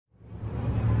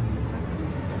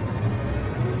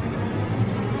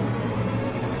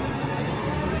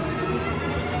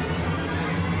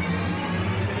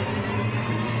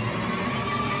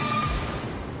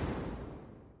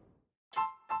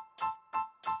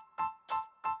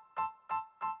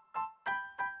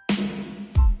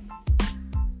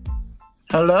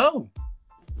Hello.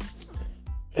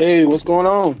 Hey, what's going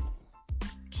on?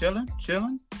 Chilling.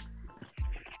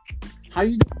 How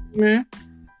you doing, man?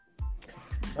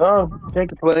 Oh, can't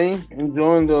complain.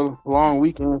 Enjoying the long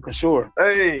weekend for sure.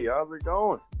 Hey, how's it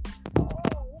going?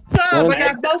 What's up? Man,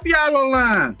 I got both of y'all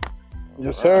online.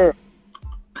 yes, sir.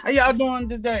 How y'all doing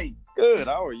today? Good.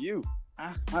 How are you?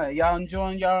 Y'all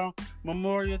enjoying y'all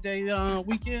Memorial Day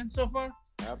weekend so far?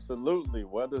 Absolutely.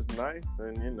 Weather's nice,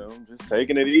 and just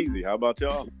taking it easy. How about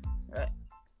y'all?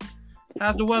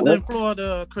 How's the weather in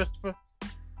Florida, Christopher?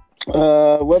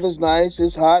 Weather's nice.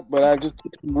 It's hot, but I just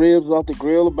took some ribs off the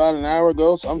grill about an hour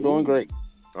ago, so I'm doing great.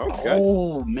 Okay.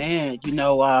 Oh man,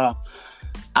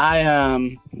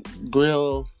 I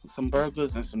grilled some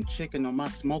burgers and some chicken on my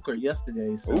smoker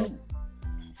yesterday, so Ooh.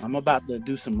 I'm about to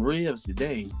do some ribs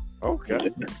today.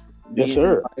 Okay. Yes,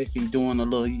 sir. If you're doing a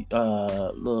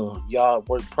little yard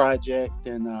work project,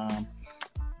 and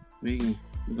we're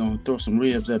gonna throw some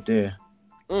ribs up there.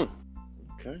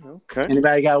 Okay.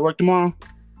 Anybody got to work tomorrow?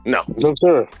 No. No,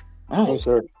 sir. Oh No,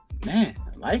 sir. man,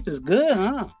 life is good,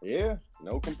 huh? Yeah.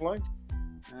 No complaints.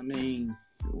 I mean,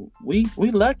 we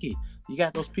lucky. You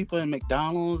got those people in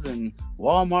McDonald's and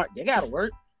Walmart. They got to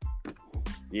work.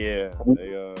 Yeah.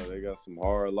 They got some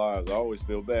hard lives. I always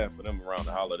feel bad for them around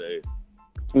the holidays.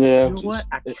 Yeah. You know what?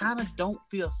 I kind of don't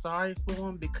feel sorry for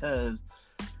them because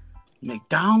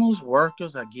McDonald's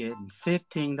workers are getting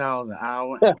 $15 an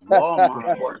hour, and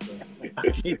Walmart workers are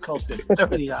getting close to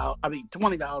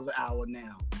 $20 an hour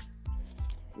now.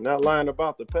 Not lying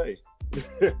about the pay.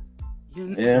 You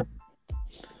know? Yeah.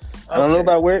 I don't know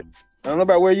about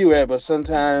where you at, but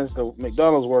sometimes the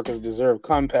McDonald's workers deserve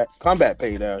combat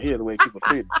pay down here. The way people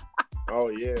treat them. Oh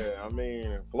yeah. I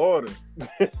mean, in Florida,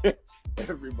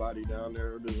 everybody down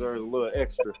there deserves a little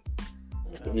extra.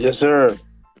 Yes, sir.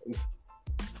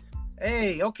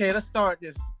 Hey, okay, let's start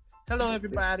this. Hello,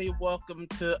 everybody. Welcome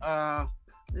to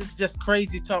this is Just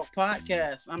Crazy Talk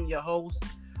podcast. I'm your host,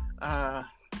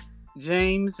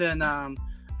 James, and I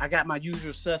got my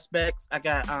usual suspects. I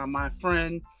got my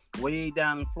friend way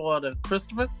down in Florida,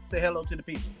 Christopher. Say hello to the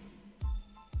people.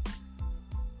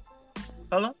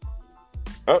 Hello?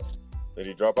 Oh, did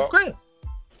he drop out? Chris.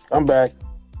 I'm back.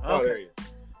 Oh, there he is.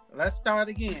 Let's start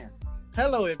again.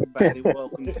 Hello, everybody.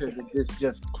 Welcome to This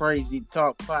Just Crazy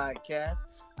Talk podcast.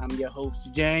 I'm your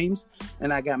host, James,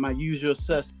 and I got my usual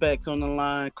suspects on the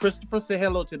line. Christopher, say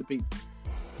hello to the people.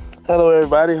 Hello,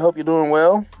 everybody. Hope you're doing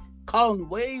well. Calling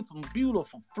way from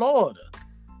beautiful Florida.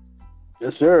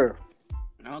 Yes, sir.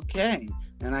 Okay.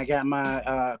 And I got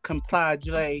my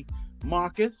compadre,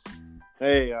 Marcus.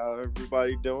 Hey, how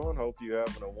everybody doing? Hope you're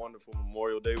having a wonderful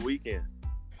Memorial Day weekend.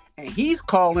 And he's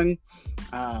calling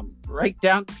right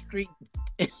down the street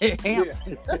in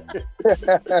Hampton.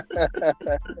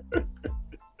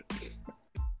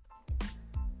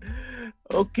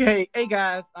 Okay. Hey,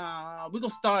 guys. We're going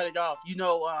to start it off. We're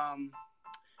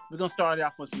going to start it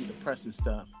off with some depressing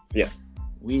stuff. Yes.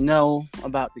 We know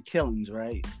about the killings,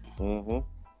 right? Mm-hmm.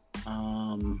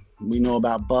 We know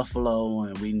about Buffalo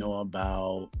and we know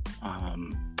about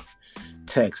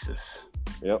Texas.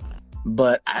 Yep.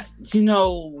 But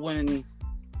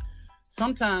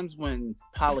sometimes when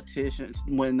politicians,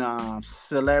 when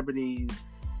celebrities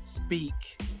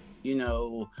speak,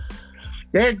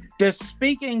 they're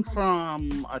speaking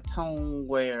from a tone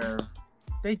where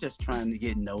they're just trying to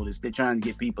get noticed. They're trying to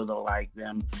get people to like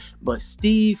them. But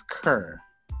Steve Kerr,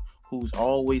 who's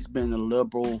always been a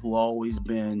liberal, who always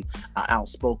been an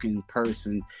outspoken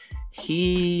person,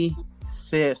 he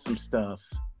said some stuff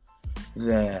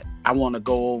that I want to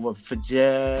go over for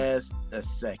just a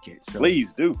second. So,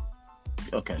 Please do.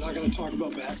 Okay. I'm not going to talk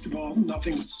about basketball.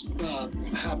 Nothing's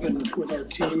happened with our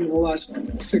team in the last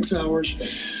 6 hours.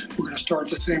 We're going to start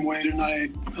the same way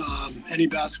tonight. Any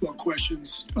basketball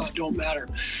questions don't matter.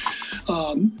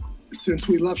 Since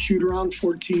we left shoot around,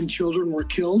 14 children were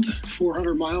killed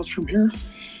 400 miles from here,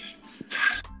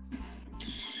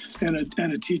 and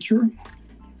a teacher.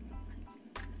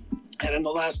 And in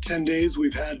the last 10 days,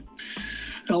 we've had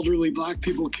elderly black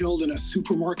people killed in a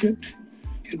supermarket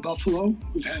in Buffalo.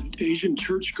 We've had Asian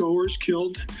churchgoers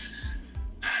killed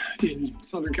in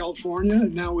Southern California.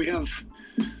 And now we have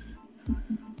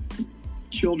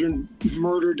children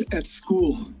murdered at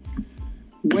school.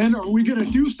 When are we going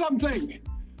to do something?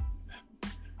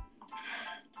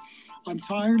 I'm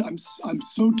tired. I'm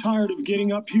so tired of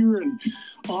getting up here and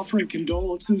offering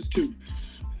condolences to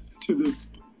the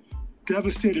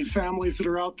devastated families that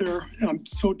are out there. And I'm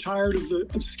so tired of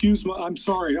I'm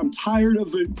tired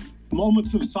of the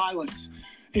moments of silence.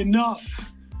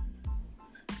 Enough.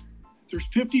 There's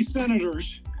 50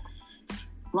 senators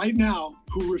right now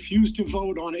who refuse to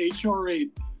vote on H.R.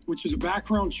 8 which is a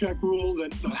background check rule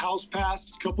that the House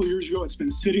passed a couple of years ago. It's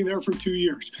been sitting there for 2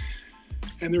 years.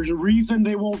 And there's a reason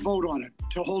they won't vote on it,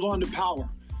 to hold on to power.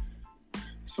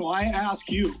 So I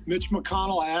ask you, Mitch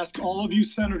McConnell, I ask all of you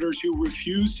senators who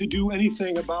refuse to do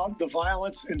anything about the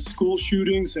violence and school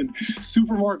shootings and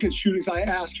supermarket shootings, I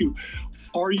ask you,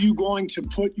 are you going to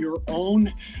put your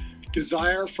own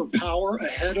desire for power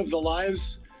ahead of the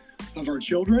lives of our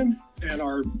children and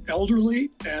our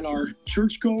elderly and our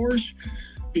churchgoers?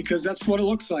 Because that's what it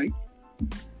looks like.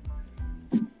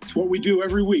 It's what we do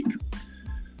every week.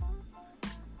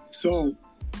 So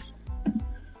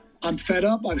I'm fed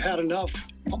up. I've had enough.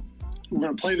 We're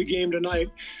going to play the game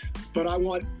tonight, but I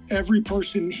want every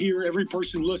person here, every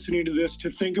person listening to this,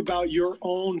 to think about your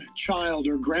own child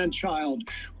or grandchild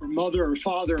or mother or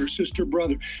father or sister,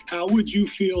 brother. How would you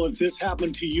feel if this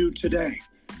happened to you today?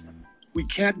 We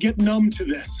can't get numb to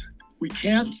this. We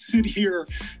can't sit here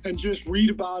and just read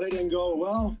about it and go,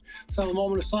 well, let's have a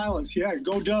moment of silence. Yeah,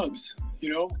 go Dubs,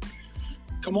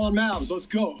 Come on, Mavs, let's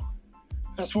go.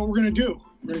 That's what we're going to do.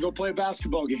 We're going to go play a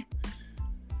basketball game.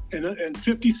 And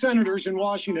 50 senators in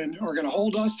Washington are going to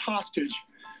hold us hostage.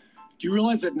 Do you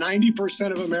realize that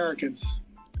 90% of Americans,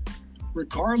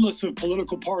 regardless of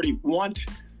political party, want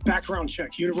background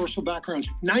check, universal background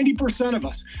check? 90% of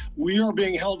us, we are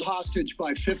being held hostage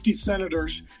by 50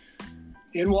 senators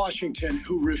in Washington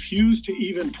who refuse to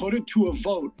even put it to a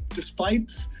vote, despite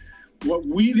what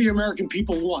we, the American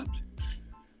people, want.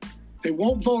 They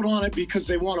won't vote on it because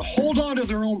they want to hold on to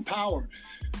their own power.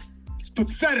 It's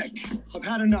pathetic. I've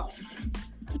had enough.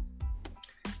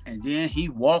 And then he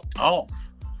walked off.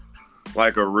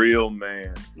 Like a real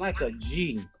man. Like a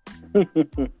G.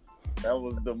 That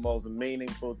was the most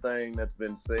meaningful thing that's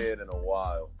been said in a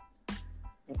while.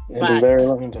 In a very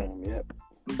long time, yep.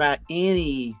 By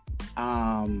any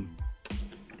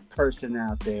person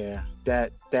out there,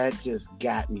 that just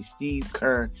got me. Steve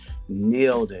Kerr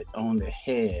nailed it on the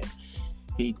head.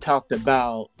 He talked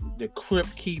about the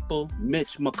crypt keeper,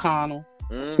 Mitch McConnell.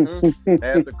 Mm-hmm.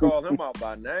 Had to call him out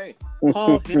by name.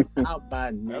 Called him out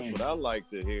by name. That's what I like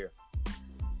to hear.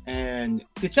 And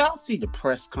did y'all see the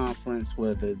press conference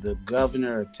where the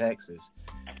governor of Texas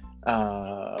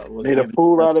was made a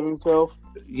fool out of himself?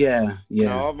 Yeah.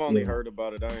 No, I've only heard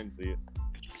about it. I didn't see it.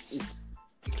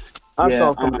 I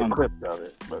saw some of the clips of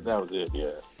it, but that was it.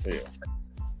 Yeah.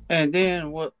 And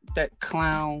then that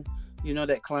clown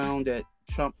that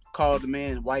Trump called the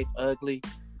man's wife ugly.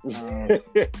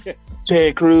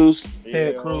 Ted Cruz.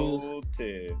 Ted Cruz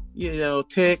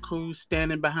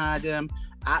standing behind them.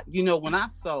 When I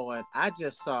saw it, I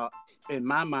just saw in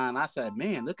my mind, I said,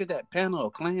 man, look at that panel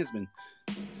of Klansmen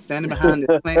standing behind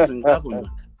the Klansman government.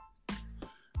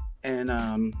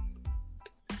 And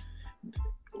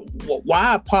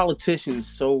why are politicians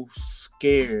so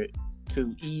scared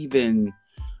to even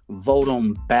vote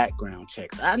on background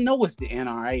checks? I know it's the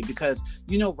NRA because,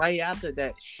 right after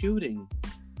that shooting,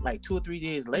 like 2 or 3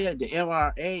 days later, the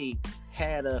NRA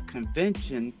had a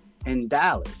convention in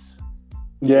Dallas.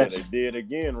 Yes. Yeah, they did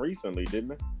again recently,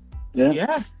 didn't they?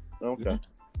 Yeah. Okay.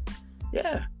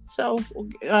 Yeah. So,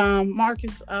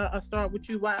 Marcus, I'll start with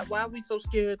you. Why are we so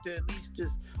scared to at least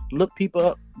just look people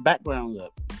up, backgrounds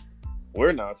up?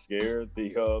 We're not scared.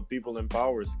 The people in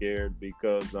power are scared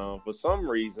because for some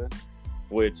reason,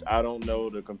 which I don't know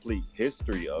the complete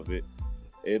history of it,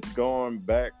 it's going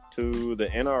back to the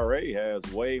NRA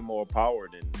has way more power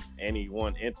than any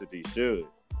one entity should.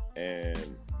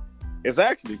 And it's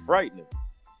actually frightening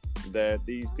that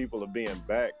these people are being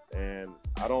backed. And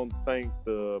I don't think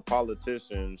the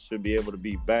politicians should be able to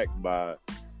be backed by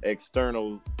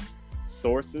external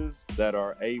sources that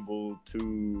are able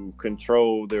to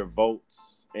control their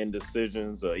votes and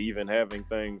decisions or even having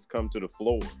things come to the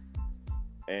floor.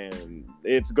 And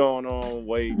it's going on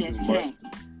way too much.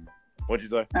 What'd you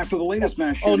say? After the latest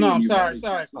mass shooting. Oh, no, I'm sorry.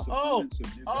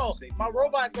 My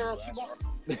robot girl, she won't.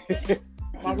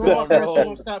 My robot girl, she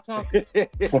won't stop talking.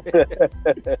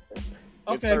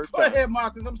 Okay, go ahead,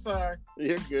 Marcus. I'm sorry.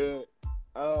 You're good.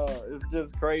 It's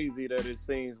just crazy that it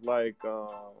seems like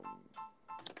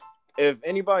if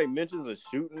anybody mentions a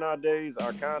shooting nowadays,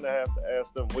 I kind of have to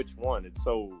ask them which one. It's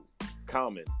so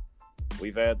common.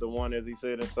 We've had the one, as he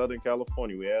said, in Southern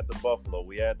California. We had the Buffalo.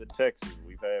 We had the Texas.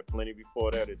 We've had plenty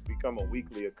before that. It's become a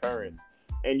weekly occurrence.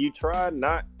 And you try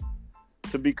not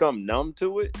to become numb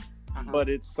to it, but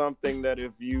it's something that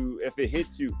if it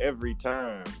hits you every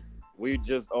time, we'd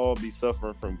just all be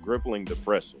suffering from crippling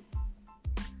depression.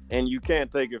 And you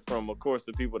can't take it from, of course,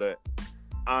 the people that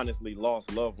honestly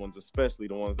lost loved ones, especially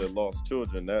the ones that lost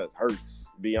children. That hurts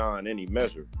beyond any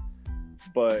measure.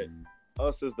 But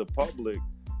us as the public,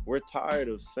 we're tired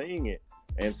of seeing it.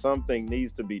 and something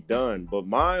needs to be done. But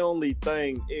my only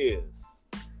thing is,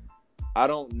 I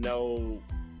don't know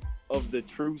of the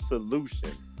true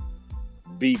solution,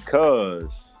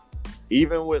 because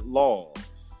even with laws,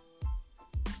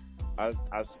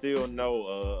 I still know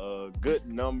a good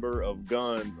number of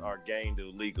guns are gained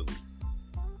illegally.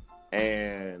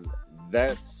 And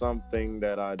that's something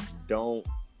that I don't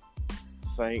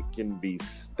think can be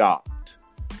stopped.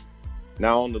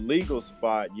 Now, on the legal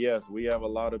spot, yes, we have a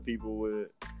lot of people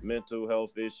with mental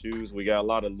health issues. We got a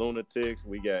lot of lunatics.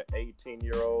 We got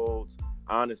 18-year-olds.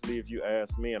 Honestly, if you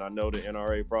ask me, and I know the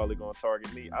NRA probably going to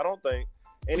target me, I don't think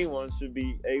anyone should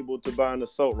be able to buy an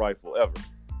assault rifle ever,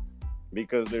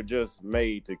 because they're just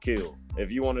made to kill. If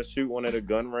you want to shoot one at a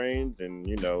gun range and,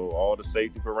 you know, all the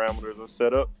safety parameters are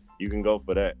set up, you can go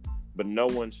for that. But no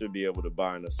one should be able to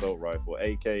buy an assault rifle,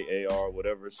 AK, AR,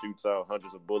 whatever shoots out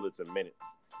hundreds of bullets in minutes.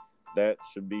 That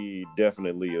should be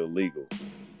definitely illegal.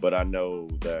 But I know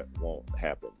that won't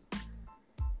happen.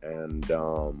 And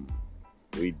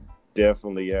we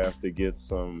definitely have to get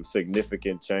some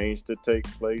significant change to take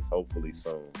place, hopefully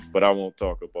soon. But I won't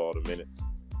talk up all the minutes.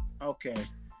 Okay.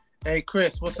 Hey,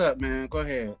 Chris, what's up, man? Go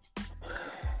ahead.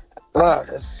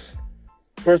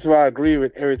 First of all, I agree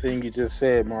with everything you just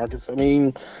said, Marcus. I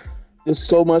mean, there's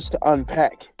so much to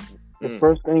unpack. The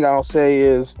first thing I'll say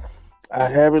is, I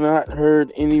have not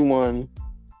heard anyone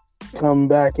come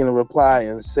back in a reply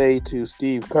and say to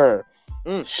Steve Kerr,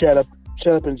 shut up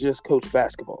and just coach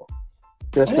basketball.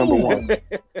 That's number one.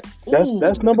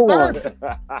 That's number one.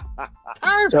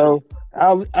 So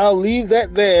I'll leave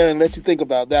that there and let you think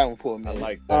about that one for a minute. I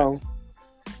like that.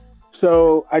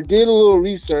 So I did a little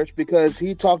research, because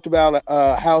he talked about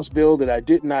a House bill that I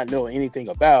did not know anything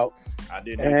about. I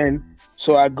didn't. And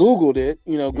so I Googled it.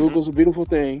 You know, Google's a beautiful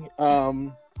thing.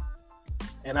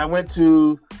 And I went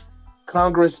to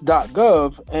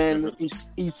congress.gov, and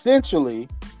essentially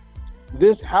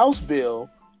this House bill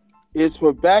is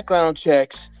for background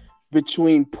checks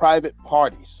between private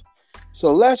parties.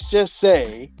 So let's just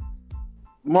say,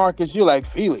 Marcus, you're like,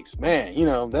 Felix, man, you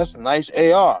know, that's a nice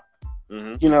AR.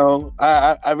 You know,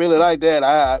 I really like that.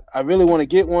 I really want to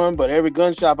get one, but every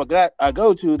gun shop I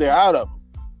go to, they're out of them.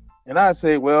 And I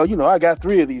say, well, you know, I got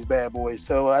 3 of these bad boys.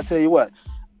 So I tell you what,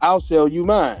 I'll sell you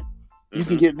mine. You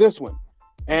can get this one.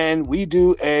 And we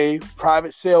do a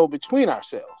private sale between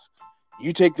ourselves.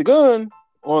 You take the gun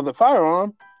or the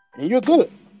firearm and you're good.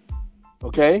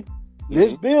 Okay?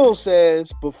 This bill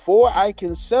says, before I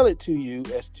can sell it to you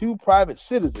as 2 private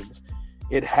citizens,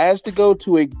 it has to go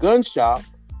to a gun shop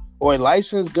or a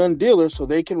licensed gun dealer so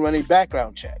they can run a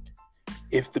background check.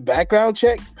 If the background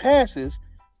check passes,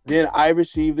 then I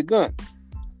receive the gun.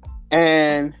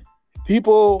 And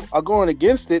people are going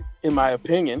against it, in my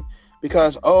opinion,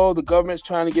 because, the government's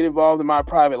trying to get involved in my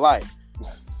private life.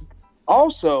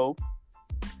 Also,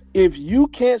 if you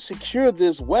can't secure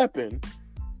this weapon,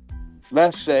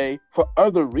 let's say for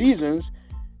other reasons,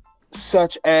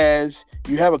 such as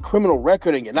you have a criminal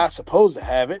record and you're not supposed to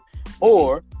have it,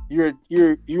 or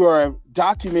you are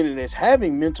documented as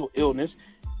having mental illness,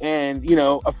 and you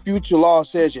know a future law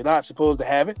says you're not supposed to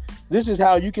have it, this is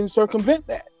how you can circumvent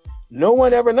that. No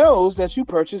one ever knows that you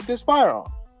purchased this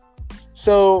firearm.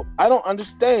 So I don't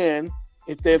understand,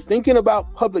 if they're thinking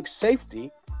about public safety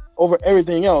over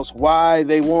everything else, why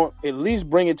they won't at least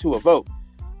bring it to a vote.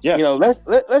 Yeah, you know,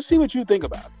 let's see what you think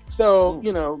about it. So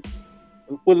you know,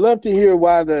 would love to hear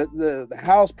why the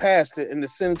House passed it and the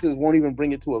senators won't even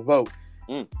bring it to a vote.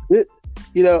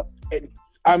 You know,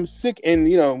 I'm sick, and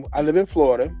you know, I live in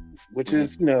Florida, which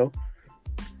is, you know,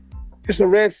 it's a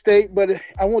red state, but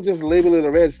I won't just label it a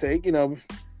red state. You know,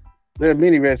 there are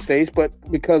many red states, but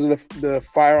because of the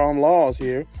firearm laws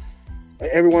here,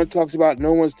 everyone talks about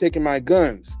no one's taking my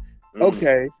guns.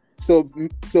 Okay, so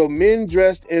men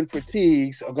dressed in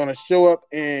fatigues are going to show up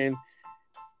in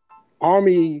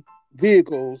army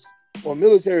vehicles or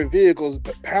military vehicles,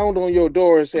 pound on your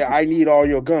door and say, "I need all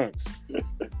your guns."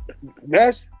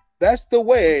 That's the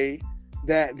way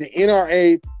that the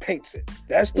NRA paints it.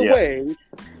 That's the way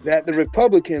that the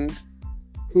Republicans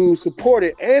who support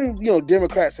it, and you know,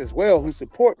 Democrats as well, who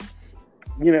support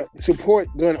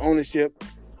gun ownership,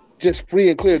 just free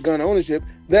and clear gun ownership,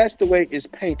 that's the way it's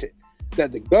painted.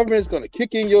 That the government is going to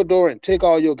kick in your door and take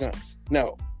all your guns.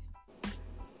 No,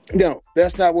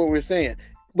 that's not what we're saying.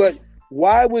 But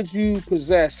why would you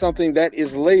possess something that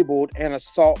is labeled an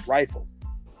assault rifle?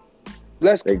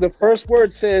 The first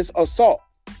word says assault.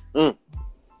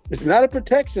 It's not a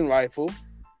protection rifle.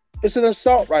 It's an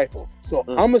assault rifle. So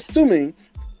I'm assuming.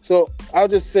 So I'll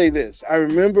just say this. I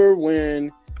remember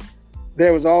when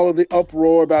there was all of the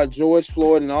uproar about George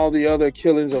Floyd and all the other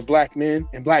killings of black men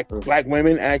and black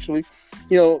women. Actually,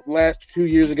 last 2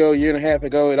 years ago, a year and a half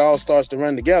ago, it all starts to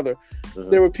run together.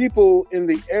 There were people in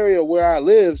the area where I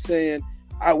live saying,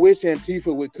 I wish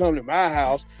Antifa would come to my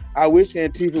house. I wish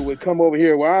Antifa would come over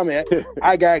here where I'm at.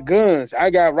 I got guns. I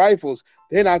got rifles.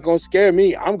 They're not going to scare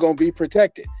me. I'm going to be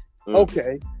protected.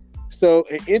 Okay. So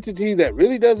an entity that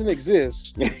really doesn't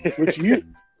exist, which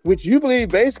you believe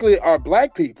basically are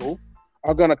black people,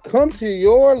 are going to come to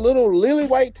your little lily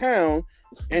white town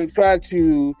and try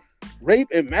to rape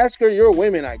and massacre your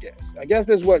women, I guess. I guess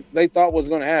that's what they thought was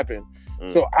going to happen.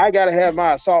 So I got to have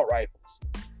my assault rifles.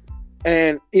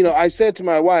 And, I said to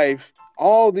my wife,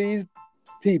 all these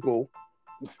people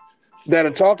that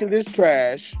are talking this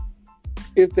trash,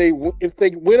 if they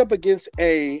went up against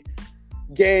a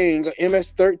gang, or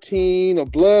MS-13 or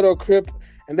Blood or Crip,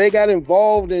 and they got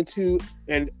involved into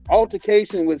an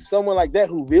altercation with someone like that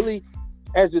who really,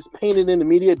 as it's painted in the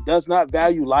media, does not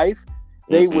value life,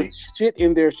 they would shit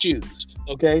in their shoes.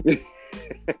 Okay?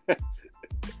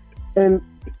 And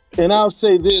I'll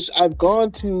say this, I've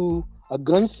gone to a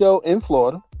gun show in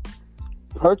Florida,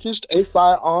 purchased a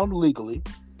firearm legally,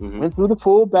 went through the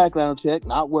full background check,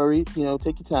 not worried, take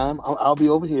your time, I'll be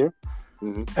over here.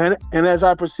 And as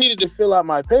I proceeded to fill out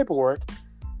my paperwork,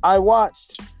 I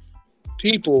watched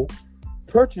people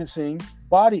purchasing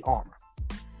body armor.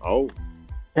 Oh.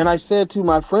 And I said to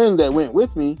my friend that went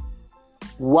with me,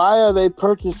 why are they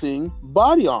purchasing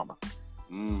body armor?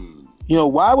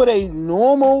 Why would a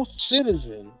normal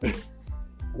citizen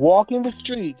walking the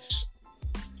streets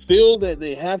feel that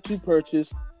they have to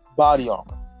purchase body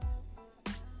armor?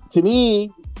 To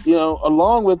me,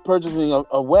 along with purchasing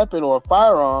a weapon or a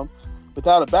firearm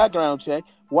without a background check,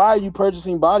 why are you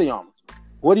purchasing body armor?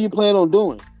 What do you plan on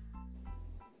doing?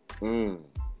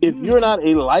 If you're not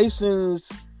a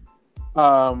licensed,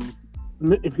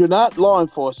 if you're not law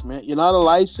enforcement, you're not a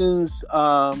licensed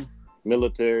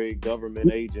military,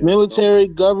 government agent,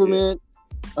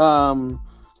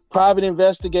 private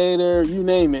investigator, you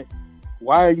name it.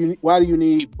 Why do you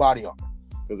need body armor?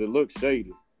 Because it looks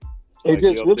shady. It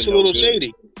just looks a little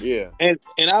shady. Yeah.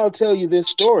 And I'll tell you this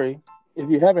story. If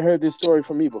you haven't heard this story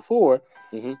from me before,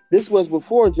 this was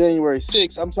before January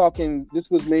 6th. I'm talking,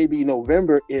 this was maybe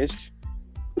November-ish,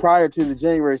 prior to the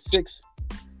January 6th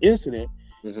incident.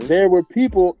 There were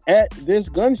people at this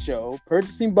gun show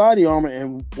purchasing body armor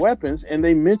and weapons, and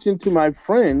they mentioned to my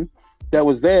friend that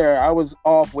was there, I was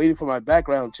off waiting for my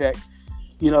background check,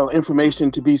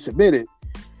 information to be submitted.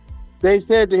 They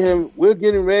said to him, we're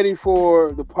getting ready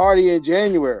for the party in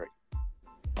January.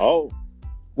 Oh.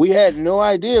 We had no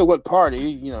idea what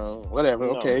party, whatever.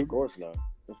 No, okay. Of course not.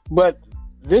 But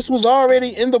this was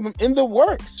already in the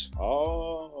works.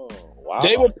 Oh, wow.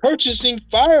 They were purchasing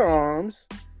firearms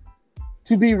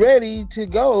to be ready to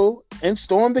go and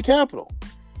storm the Capitol.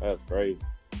 That's crazy.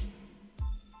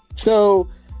 So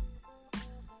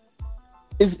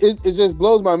it just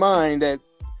blows my mind that,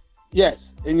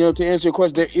 yes, and to answer your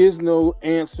question, there is no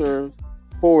answer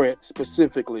for it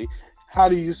specifically. How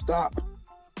do you stop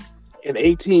an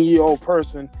 18-year-old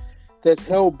person that's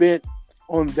hell-bent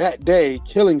on that day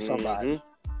killing somebody?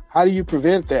 How do you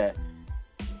prevent that?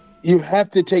 You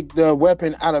have to take the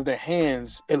weapon out of their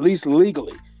hands, at least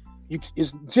legally.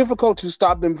 It's difficult to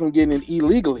stop them from getting it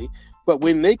illegally, but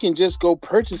when they can just go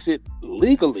purchase it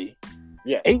legally,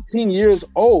 18 years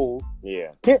old,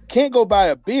 can't go buy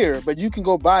a beer, but you can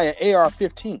go buy an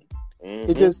AR-15.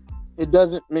 It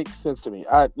doesn't make sense to me.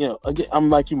 Again, I'm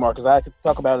like you, Marcus. I could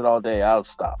talk about it all day. I'll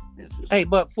stop. Hey,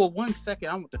 but for 1 second,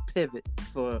 I want to pivot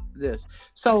for this.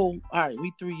 So, all right,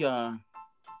 we three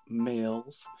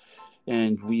males,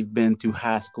 and we've been through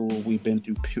high school. We've been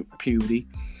through puberty.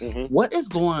 What is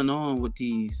going on with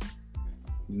these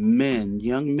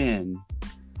young men,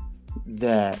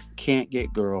 that can't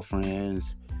get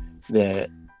girlfriends,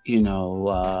 that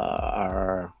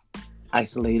are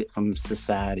isolated from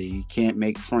society, can't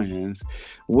make friends?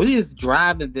 What is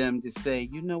driving them to say,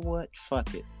 you know what,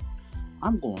 fuck it,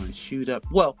 I'm going to shoot up?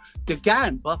 Well, the guy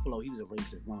in Buffalo, he was a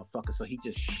racist motherfucker, so he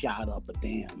just shot up a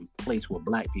damn place where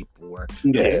black people were.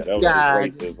 Yeah, that was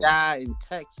racism. This guy in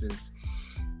Texas,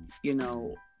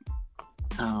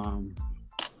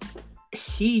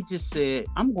 he just said,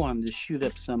 I'm going to shoot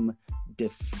up some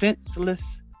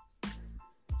defenseless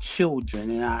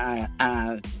children.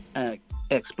 And I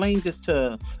explained this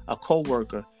to a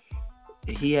coworker.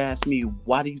 He asked me,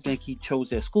 why do you think he chose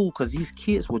that school? Because these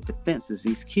kids were defenseless.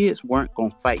 These kids weren't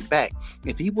going to fight back.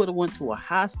 If he would have went to a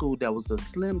high school, that was a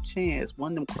slim chance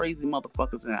one of them crazy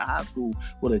motherfuckers in high school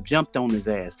would have jumped on his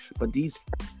ass. But these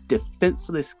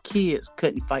defenseless kids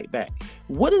couldn't fight back.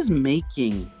 What is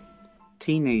making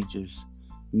teenagers,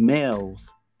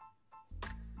 males,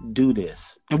 do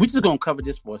this? And we're just gonna cover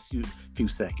this for a few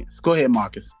seconds. Go ahead,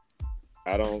 Marcus.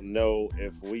 I don't know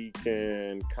if we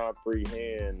can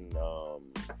comprehend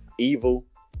evil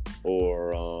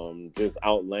or just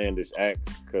outlandish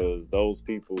acts, because those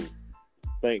people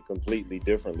think completely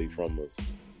differently from us.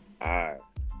 I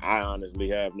honestly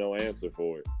have no answer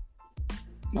for it.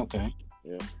 Okay.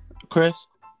 Yeah. Chris?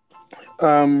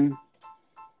 I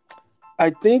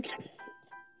think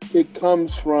it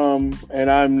comes from,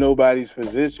 and I'm nobody's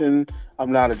physician,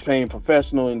 I'm not a trained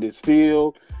professional in this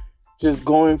field, just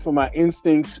going for my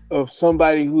instincts of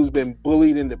somebody who's been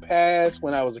bullied in the past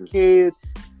when I was a kid,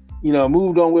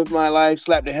 moved on with my life,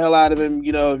 slapped the hell out of him,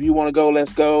 if you want to go,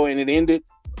 let's go, and it ended.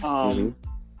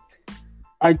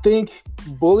 I think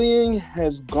bullying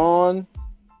has gone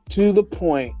to the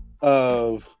point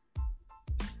of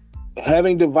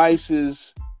having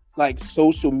devices like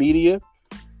social media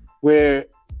where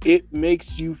it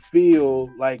makes you feel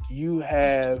like you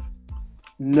have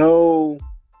no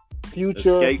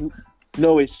future,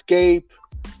 no escape.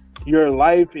 Your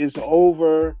life is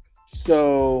over,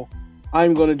 so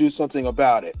I'm going to do something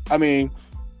about it. I mean,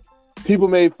 people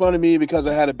made fun of me because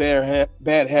I had a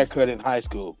bad haircut in high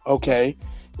school. Okay.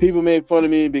 People made fun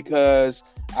of me because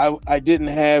I didn't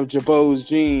have Jabot's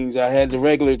jeans. I had the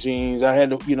regular jeans. I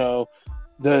had,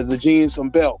 the jeans from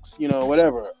Belks,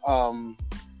 whatever.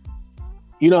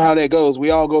 You know how that goes. We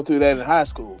all go through that in high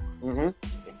school. Mm-hmm.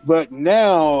 But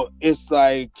now it's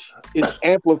like, it's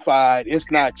amplified. It's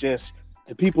not just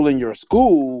the people in your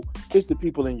school. It's the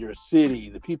people in your city,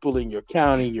 the people in your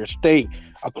county, your state,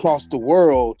 across the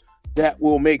world that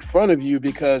will make fun of you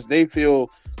because they feel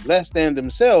less than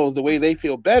themselves. The way they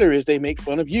feel better is they make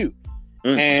fun of you.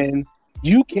 And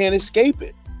you can't escape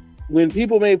it. When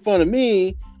people made fun of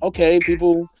me, okay,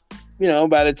 people,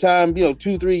 by the time,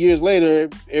 2-3 years later,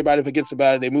 everybody forgets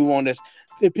about it. They move on.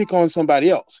 They pick on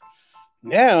somebody else.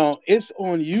 Now it's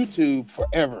on YouTube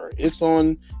forever. It's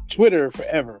on Twitter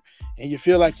forever. And you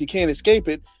feel like you can't escape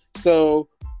it. So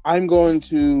I'm going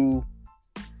to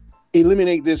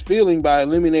eliminate this feeling by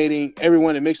eliminating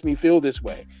everyone that makes me feel this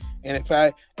way. And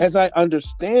as I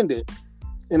understand it,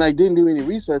 and I didn't do any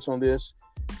research on this,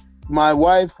 my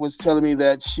wife was telling me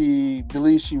that she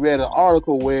believes she read an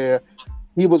article where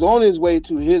he was on his way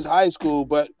to his high school,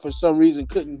 but for some reason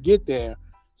couldn't get there.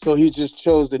 So he just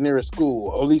chose the nearest school,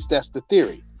 or at least that's the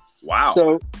theory. Wow.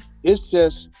 So it's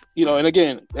just, and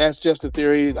again, that's just a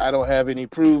theory. I don't have any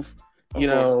proof.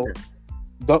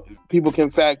 People can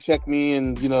fact check me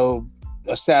and,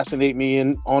 assassinate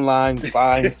me online,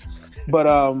 fine.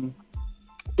 But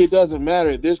it doesn't matter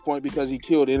at this point because he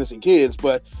killed innocent kids.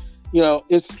 But,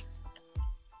 it's,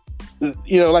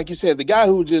 like you said, the guy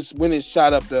who just went and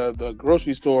shot up the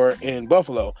grocery store in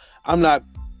Buffalo, I'm not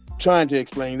trying to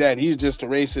explain that. He's just a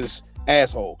racist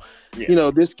asshole.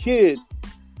 Yeah. This kid,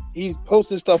 he's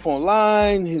posting stuff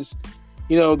online,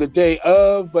 the day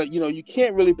of, but, you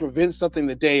can't really prevent something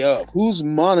the day of. Who's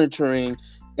monitoring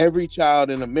every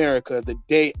child in America the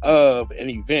day of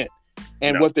an event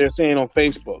and what they're saying on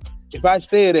Facebook? If I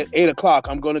say it at 8 o'clock,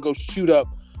 I'm going to go shoot up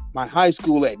my high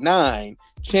school at 9.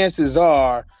 Chances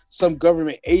are some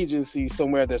government agency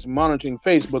somewhere that's monitoring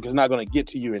Facebook is not going to get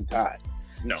to you in time.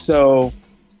 No. So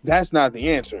that's not the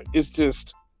answer. It's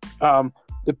just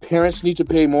the parents need to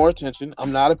pay more attention.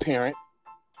 I'm not a parent,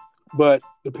 but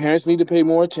the parents need to pay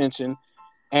more attention.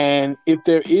 And if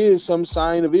there is some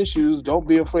sign of issues, don't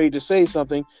be afraid to say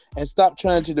something and stop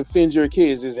trying to defend your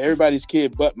kids. It's everybody's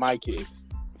kid but my kid.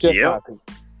 My opinion.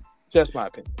 Just my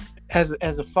opinion.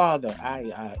 As a father,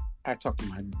 I talk to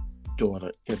my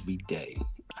daughter every day.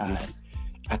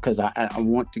 Because I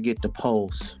want to get the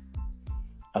pulse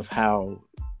of how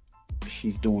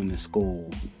she's doing in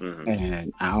school. Mm-hmm.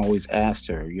 And I always ask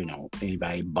her,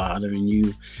 anybody bothering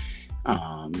you?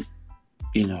 I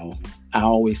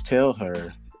always tell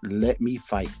her, let me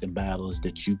fight the battles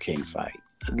that you can't fight.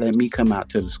 Let me come out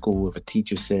to the school if a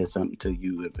teacher says something to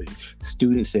you, if a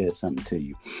student says something to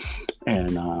you.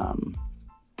 And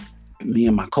me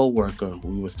and my coworker,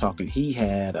 we was talking, he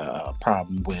had a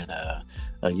problem with a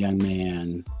young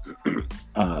man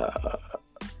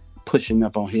pushing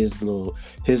up on his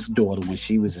daughter when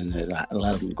she was in the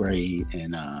 11th grade.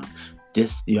 And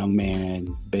this young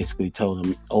man basically told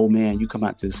him, "Oh man, you come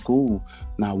out to the school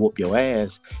and I'll whoop your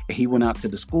ass." And he went out to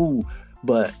the school,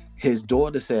 but his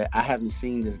daughter said, "I haven't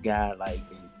seen this guy like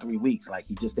in 3 weeks. Like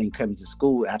he just ain't coming to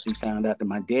school after he found out that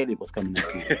my daddy was coming up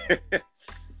here."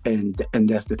 And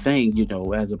that's the thing,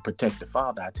 as a protective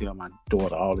father, I tell my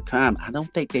daughter all the time, I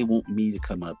don't think they want me to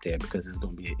come up there because it's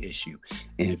going to be an issue.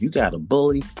 And if you got a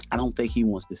bully, I don't think he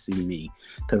wants to see me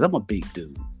because I'm a big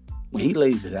dude. when he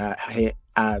lays his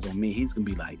eyes on me, he's gonna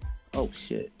be like, "Oh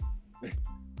shit."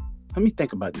 Let me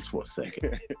think about this for a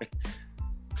second.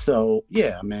 So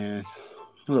yeah, man.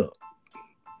 Look,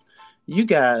 you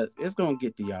guys, it's gonna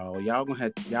get to y'all. Y'all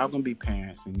gonna be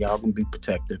parents, and y'all gonna be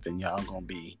protective, and y'all gonna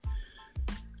be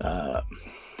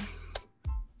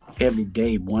every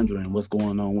day wondering what's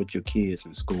going on with your kids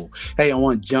in school. Hey, I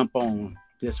want to jump on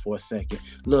this for a second.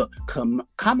 Look,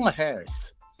 Kamala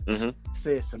Harris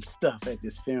said some stuff at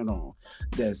this funeral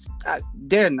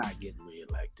they're not getting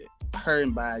reelected. Her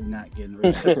and Biden not getting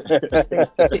reelected.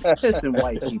 They pissing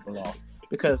white people off.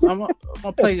 Because I'm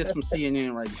gonna play this from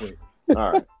CNN right quick.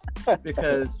 All right.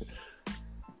 Because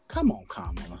come on,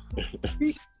 Kamala.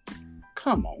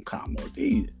 Come on, Kamala.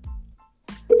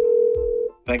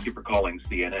 Thank you for calling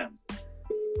CNN.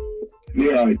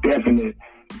 Yeah, definite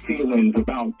feelings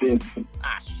about this.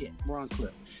 Ah, shit, wrong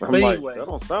clip. I'm But like, anyway, that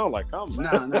don't sound like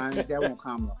Kamala. no, that won't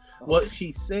Kamala. What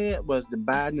she said was the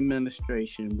Biden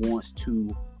administration wants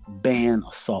to ban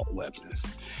assault weapons.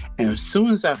 And as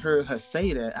soon as I heard her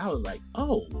say that, I was like,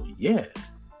 oh, yeah.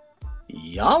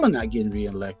 Y'all are not getting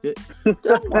reelected.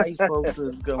 The white folks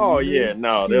is going Oh, yeah,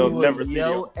 no, they'll never see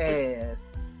your ass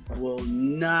will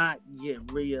not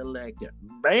get reelected.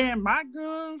 Ban my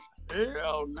guns?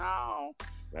 Hell no.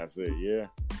 That's it, yeah.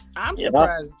 I'm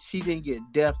surprised she didn't get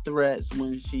death threats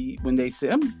when they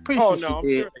said. I'm pretty sure she I'm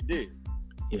did. sure they did.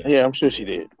 Yeah, I'm sure she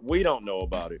did. We don't know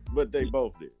about it, but they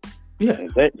both did. Yeah.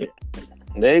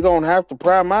 They gonna have to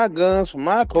pry my guns from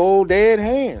my cold dead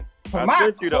hand. I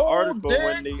sent you the article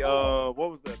when the what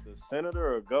was that? The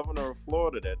senator or governor of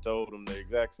Florida that told him the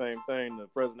exact same thing to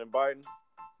President Biden.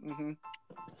 Mm-hmm.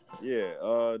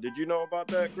 Yeah. Did you know about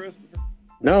that, Christopher?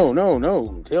 No.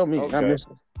 Tell me. Okay. I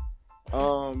missed it.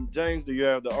 James, do you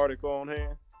have the article on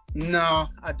hand? No,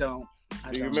 I don't.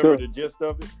 Do you remember the gist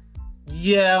of it?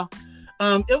 Yeah.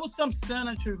 It was some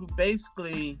senator who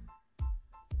basically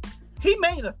he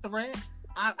made a threat.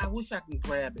 I wish I can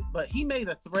grab it, but he made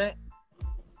a threat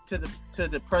to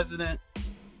the president,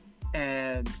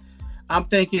 and I'm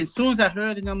thinking as soon as I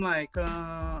heard it, I'm like,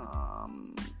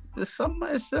 is some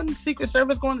Secret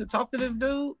Service going to talk to this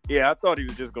dude? Yeah, I thought he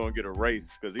was just going to get erased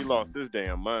because he lost his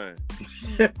damn mind.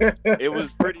 It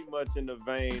was pretty much in the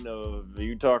vein of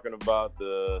you talking about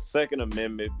the Second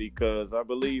Amendment, because I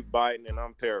believe Biden, and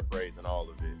I'm paraphrasing all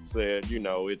of it, said,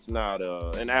 it's not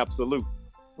an absolute.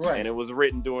 Right. And it was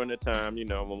written during the time,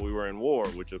 when we were in war,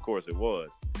 which of course it was.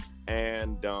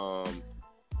 And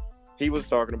he was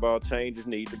talking about changes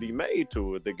need to be made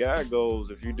to it. The guy goes,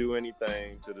 if you do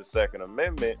anything to the Second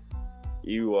Amendment,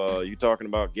 you talking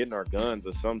about getting our guns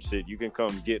or some shit, you can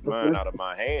come get mine out of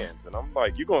my hands. And I'm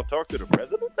like, you gonna talk to the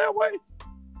president that way?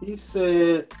 He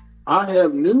said, I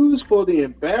have news for the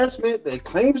embarrassment that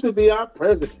claims to be our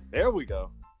president. There we go.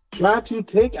 Try to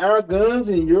take our guns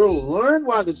and you'll learn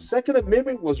why the Second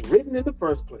Amendment was written in the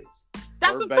first place.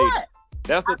 That's a threat.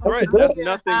 That's a threat. That's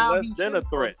nothing less than a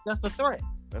threat. That's a threat.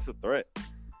 That's a threat.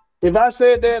 If I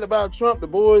said that about Trump, the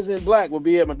boys in black would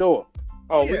be at my door.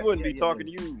 Oh, we wouldn't be talking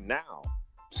to you now.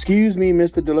 Excuse me,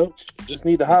 Mr. Deloach. Just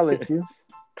need to holler at you.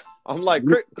 I'm like,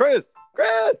 Chris.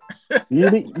 You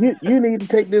need to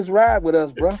take this ride with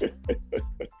us, bro.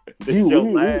 This is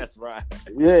your last ride.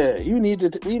 Yeah, you need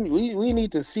to. We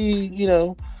need to see.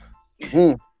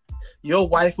 Your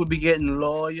wife would be getting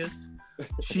lawyers.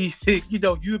 She,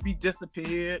 you'd be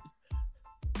disappeared.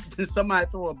 Somebody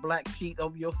throw a black sheet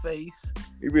over your face.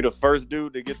 You'd be the first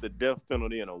dude to get the death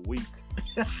penalty in a week.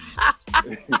 You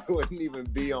wouldn't even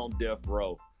be on death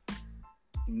row.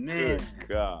 Man, good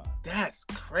God, that's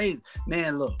crazy.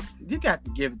 Man, look, you got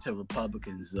to give it to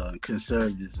Republicans,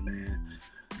 conservatives, man.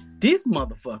 These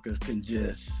motherfuckers can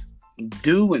just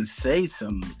do and say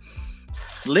some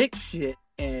slick shit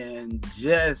and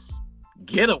just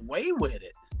get away with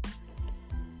it.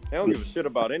 They don't give a shit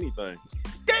about anything.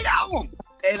 They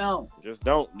don't. Just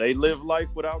don't. They live life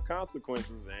without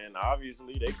consequences, and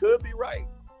obviously they could be right.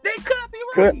 They could be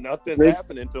right. Nothing's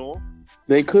happening to them.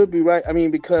 They could be right. I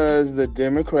mean, because the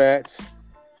Democrats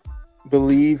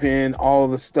believe in all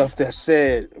of the stuff that's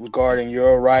said regarding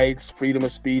your rights, freedom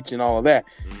of speech, and all of that.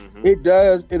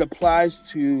 Mm-hmm. It applies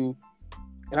to,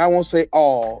 and I won't say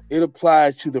all, it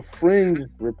applies to the fringe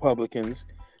Republicans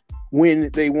when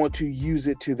they want to use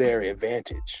it to their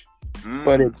advantage.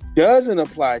 But it doesn't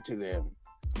apply to them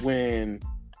when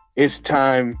it's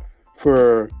time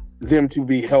for them to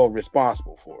be held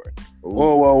responsible for it.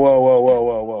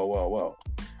 Whoa.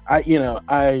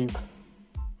 I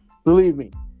believe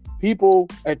me, people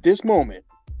at this moment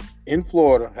in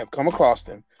Florida have come across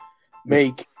them,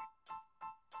 make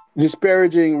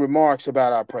disparaging remarks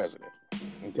about our president.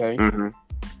 Okay. Mm-hmm.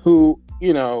 Who,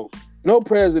 no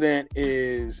president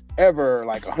is ever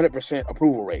like 100%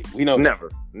 approval rate. We know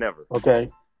Never. Okay.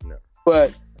 No.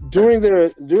 But during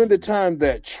the time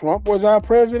that Trump was our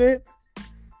president,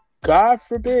 God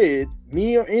forbid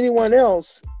me or anyone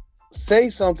else say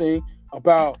something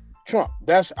about Trump.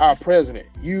 That's our president.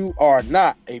 You are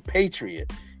not a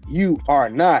patriot. You are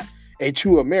not a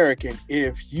true American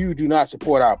if you do not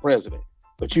support our president,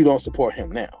 but you don't support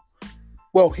him now.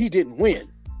 Well, he didn't win.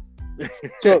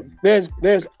 So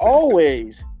there's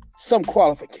always some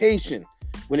qualification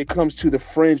when it comes to the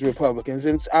fringe Republicans,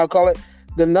 and I'll call it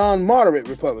the non-moderate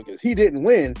Republicans. He didn't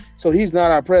win, so he's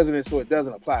not our president, so it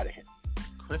doesn't apply to him.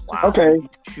 Wow. Okay.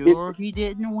 Sure he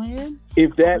didn't win?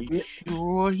 If that, Are you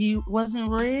sure he wasn't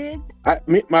red?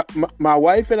 My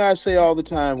wife and I say all the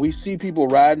time, we see people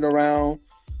riding around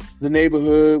the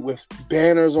neighborhood with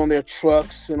banners on their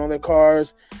trucks and on their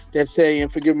cars that say,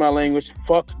 and forgive my language,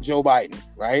 fuck Joe Biden,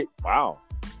 right? Wow.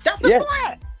 That's a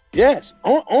flag. Yes.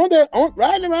 On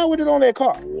riding around with it on their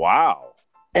car. Wow.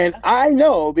 And I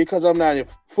know, because I'm not a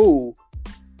fool,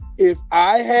 if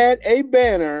I had a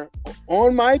banner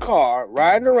on my car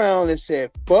riding around that said,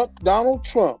 fuck Donald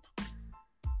Trump,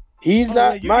 he's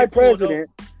not my president,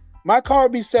 my car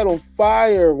would be set on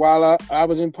fire while I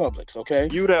was in Publix, okay?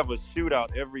 You'd have a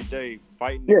shootout every day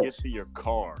fighting to get to your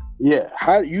car. Yeah.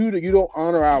 How you don't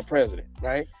honor our president,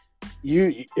 right?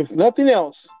 You, if nothing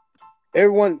else,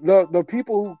 everyone, the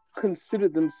people who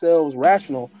considered themselves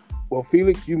rational, well,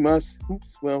 Felix,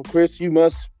 Chris, you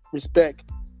must respect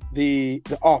the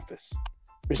office.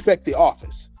 Respect the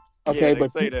office. Okay, yeah, they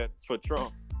but say that for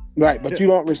Trump. Right, but you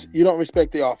don't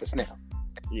respect the office now.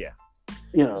 Yeah.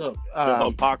 You know. Look, the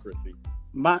hypocrisy.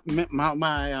 My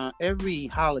every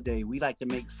holiday we like to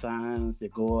make signs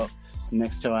that go up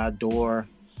next to our door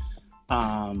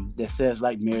that says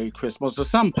like Merry Christmas or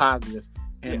something positive.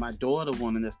 And my daughter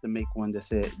wanted us to make one that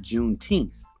said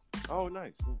Juneteenth. Oh,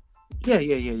 nice.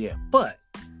 Yeah. But,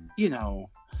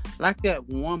 like that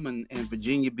woman in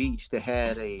Virginia Beach that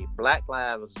had a Black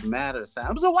Lives Matter sign.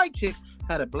 It was a white chick,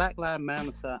 had a Black Lives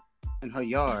Matter sign in her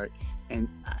yard. And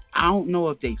I don't know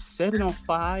if they set it on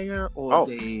fire or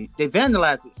they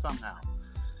vandalized it somehow.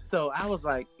 So I was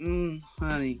like,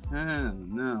 honey, I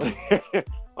don't know. I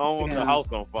don't want the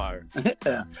house on fire.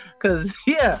 Because,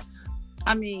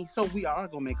 I mean, so we are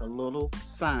going to make a little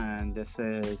sign that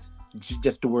says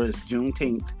just the words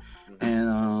Juneteenth.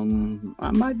 And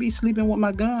I might be sleeping with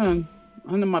my gun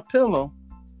under my pillow,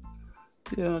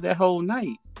 that whole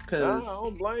night. Cause, I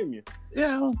don't blame you.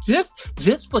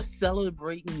 Just for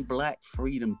celebrating Black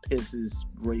freedom pisses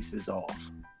racists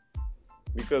off.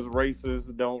 Because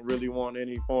racists don't really want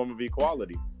any form of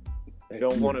equality. They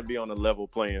don't want to be on a level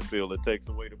playing field. It takes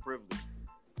away the privilege.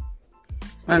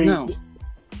 I know.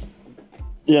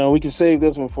 We can save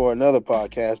this one for another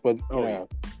podcast, but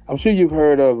I'm sure you've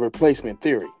heard of replacement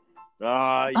theory.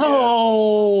 Yeah.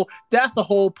 Oh, that's a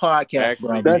whole podcast,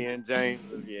 actually, bro. me and James,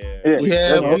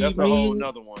 that's a whole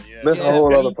another one. That's a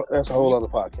whole other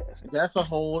podcast. That's a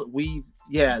whole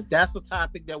that's a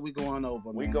topic that we're going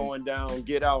over. We going down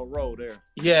Get Out Road there.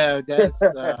 Yeah, that's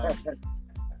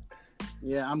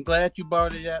I'm glad you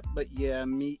brought it up, but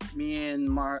me and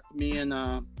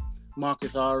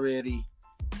Marcus already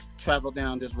traveled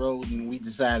down this road and we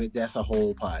decided that's a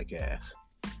whole podcast.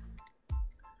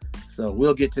 So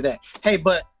we'll get to that. Hey,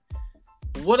 but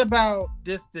what about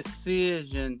this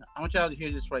decision? I want y'all to hear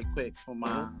this right quick for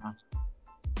my...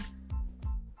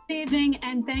 Good evening,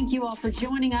 and thank you all for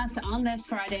joining us on this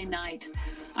Friday night.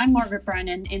 I'm Margaret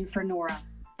Brennan in for Nora.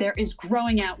 There is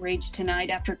growing outrage tonight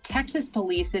after Texas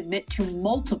police admit to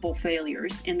multiple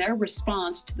failures in their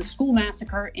response to the school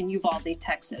massacre in Uvalde,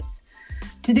 Texas.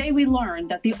 Today, we learned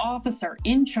that the officer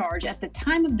in charge at the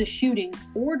time of the shooting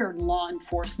ordered law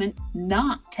enforcement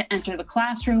not to enter the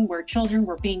classroom where children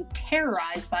were being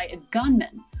terrorized by a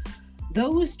gunman.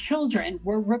 Those children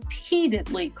were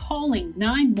repeatedly calling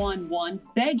 911,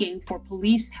 begging for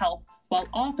police help while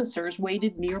officers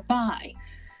waited nearby.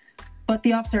 But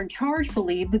the officer in charge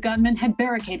believed the gunman had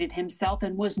barricaded himself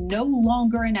and was no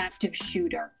longer an active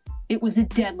shooter. It was a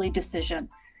deadly decision.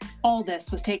 All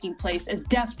this was taking place as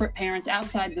desperate parents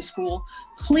outside the school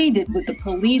pleaded with the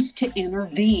police to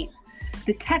intervene.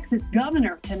 The Texas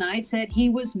governor tonight said he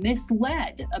was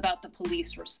misled about the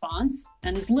police response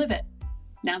and is livid.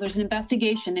 Now there's an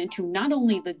investigation into not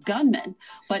only the gunman,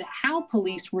 but how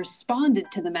police responded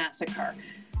to the massacre.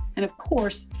 And of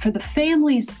course, for the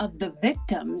families of the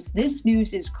victims, this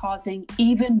news is causing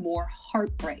even more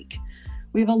heartbreak.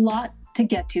 We have a lot to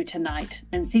get to tonight,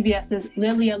 and CBS's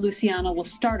Lilia Luciano will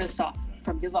start us off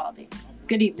from Uvalde.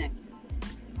 Good evening.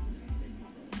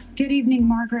 Good evening,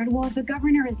 Margaret. Well, the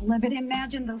governor is livid.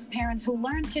 Imagine those parents who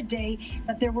learned today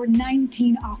that there were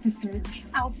 19 officers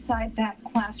outside that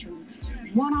classroom.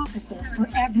 One officer for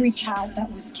every child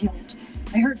that was killed.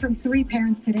 I heard from 3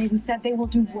 parents today who said they will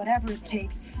do whatever it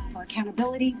takes for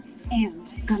accountability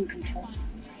and gun control.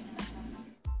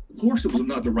 Of course, it was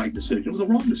not the right decision. It was the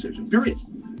wrong decision, period.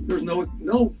 There's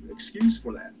no excuse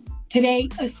for that. Today,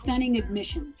 a stunning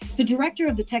admission. The director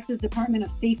of the Texas Department of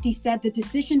Safety said the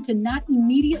decision to not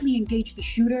immediately engage the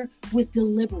shooter was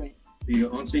deliberate. The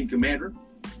on-scene commander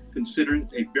considered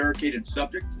a barricaded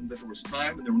subject and that there was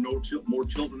time and there were no more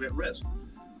children at risk.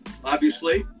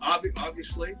 Obviously,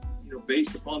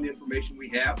 based upon the information we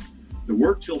have, there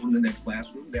were children in that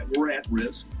classroom that were at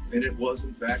risk, and it was,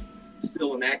 in fact,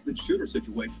 still an active shooter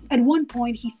situation. At one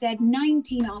point, he said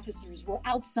 19 officers were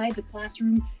outside the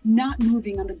classroom, not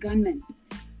moving on the gunman.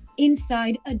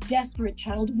 Inside, a desperate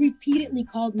child repeatedly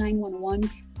called 911,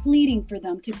 pleading for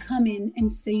them to come in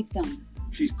and save them.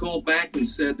 She's called back and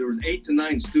said there was 8 to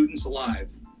 9 students alive.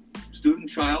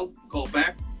 Child called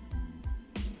back,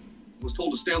 was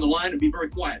told to stay on the line and be very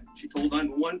quiet. She told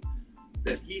 911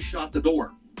 that he shot the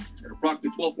door. At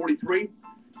approximately 12:43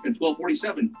 and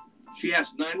 12:47, she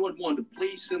asked 911 to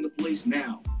please send the police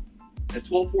now. At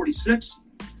 12:46,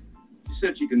 she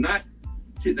said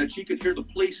that she could hear the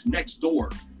police next door.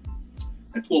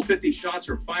 At 12:50, shots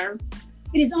are fired.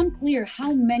 It is unclear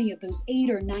how many of those 8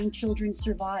 or 9 children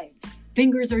survived.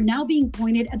 Fingers are now being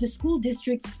pointed at the school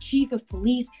district's chief of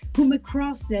police, who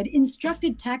McCraw said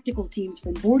instructed tactical teams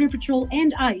from Border Patrol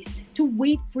and ICE to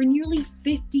wait for nearly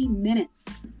 50 minutes.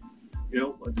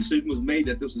 A decision was made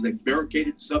that this was a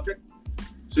barricaded subject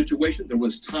situation. There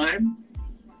was time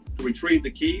to retrieve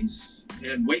the keys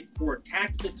and wait for a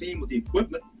tactical team with the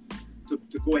equipment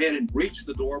to go ahead and breach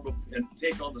the door and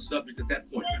take on the subject at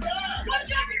that point.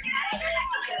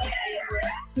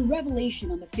 The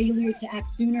revelation on the failure to act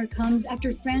sooner comes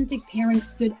after frantic parents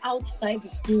stood outside the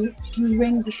school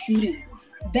during the shooting,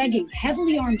 begging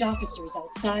heavily armed officers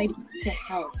outside to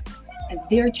help as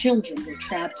their children were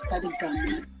trapped by the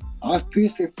gunman. I was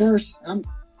pissed at first. I'm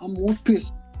more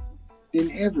pissed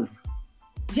than ever.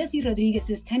 Jesse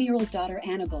Rodriguez's 10-year-old daughter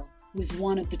Annabelle was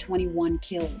one of the 21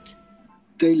 killed.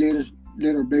 They let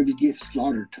our baby get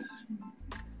slaughtered.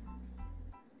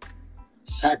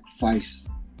 Sacrifice.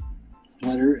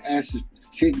 While their ass is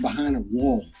sitting behind a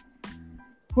wall.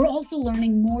 We're also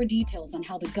learning more details on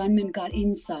how the gunman got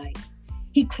inside.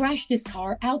 He crashed his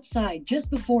car outside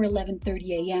just before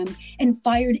 11:30 a.m. and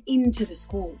fired into the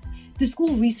school. The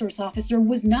school resource officer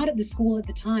was not at the school at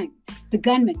the time. The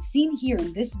gunman, seen here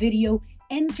in this video,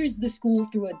 enters the school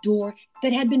through a door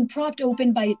that had been propped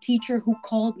open by a teacher who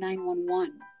called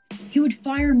 911. He would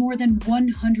fire more than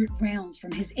 100 rounds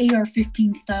from his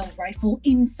AR-15 style rifle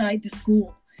inside the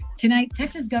school. Tonight,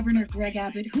 Texas Governor Greg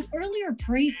Abbott, who earlier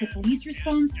praised the police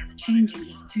response, changing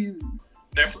his tune.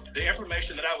 The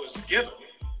information that I was given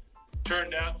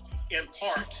turned out in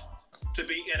part to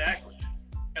be inaccurate.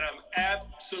 And I'm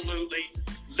absolutely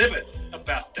livid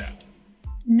about that.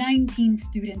 19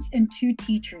 students and 2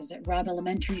 teachers at Robb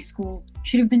Elementary School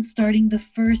should have been starting the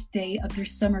first day of their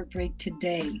summer break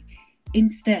today.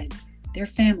 Instead, their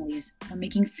families are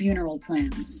making funeral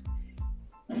plans.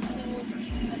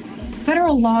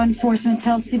 Federal law enforcement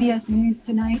tells CBS News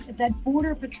tonight that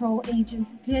Border Patrol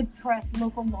agents did press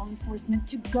local law enforcement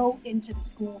to go into the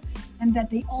school and that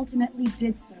they ultimately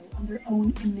did so on their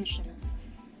own initiative.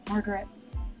 Margaret.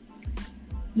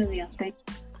 Lilia, thank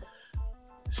you.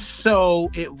 So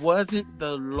it wasn't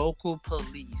the local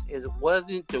police. It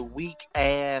wasn't the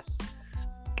weak-ass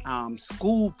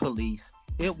school police.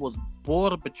 It was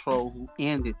Border Patrol who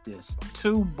ended this.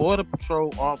 2 Border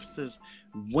Patrol officers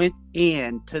went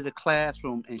into the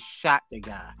classroom and shot the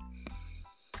guy.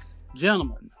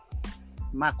 Gentlemen,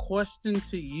 my question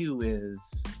to you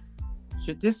is,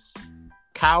 should this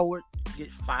coward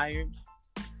get fired?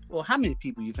 Well, how many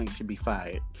people you think should be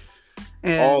fired?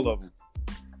 And all of them.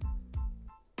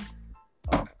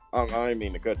 I didn't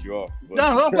mean to cut you off. But...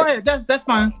 No, go ahead. That's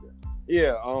fine.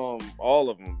 Yeah, all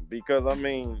of them. Because, I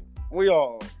mean, we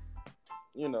all,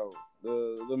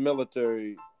 the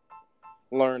military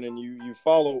learning, you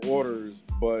follow orders,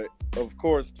 but of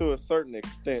course to a certain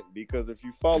extent, because if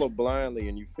you follow blindly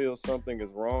and you feel something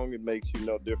is wrong, it makes you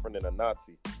no different than a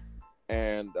Nazi.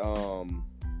 And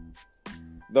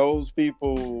those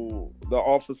people, the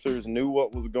officers, knew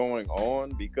what was going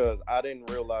on, because I didn't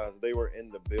realize they were in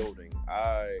the building.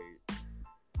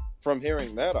 From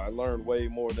hearing that, I learned way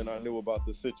more than I knew about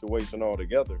the situation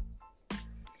altogether.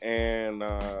 And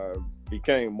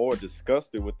became more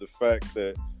disgusted with the fact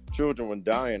that children were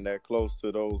dying that close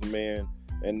to those men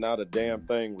and not a damn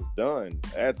thing was done.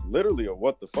 That's literally a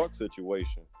what the fuck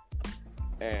situation.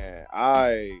 And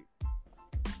I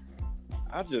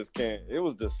just can't. It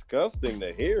was disgusting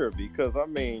to hear because, I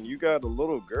mean, you got a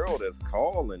little girl that's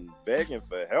calling, begging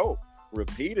for help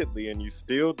repeatedly, and you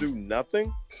still do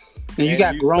nothing. And you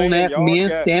got grown-ass men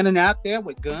standing out there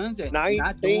with guns and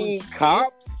 19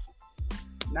 cops?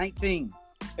 19.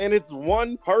 And it's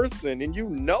one person, and you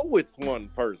know it's one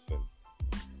person.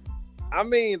 I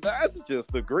mean, that's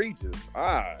just egregious.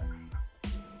 I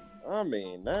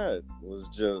mean, that was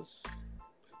just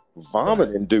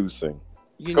vomit-inducing.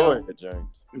 Go ahead,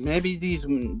 James. Maybe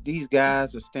these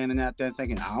guys are standing out there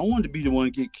thinking, I don't want to be the one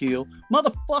to get killed.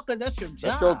 Motherfucker, that's your job.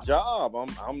 That's your job.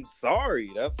 I'm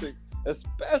sorry. That's it.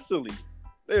 Especially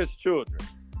there's children.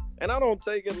 And I don't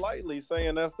take it lightly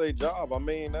saying that's their job. I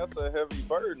mean, that's a heavy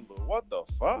burden, but what the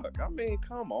fuck? I mean,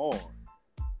 come on.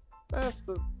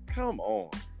 Come on.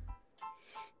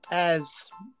 As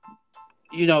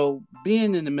you know,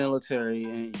 being in the military,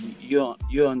 and you'll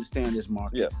understand this,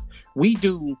 Marcus. Yes. We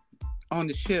do, on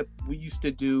the ship, we used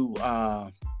to do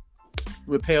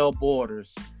repel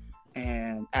borders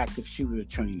and active shooter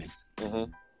training.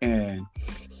 Mm-hmm. And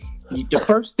the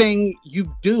first thing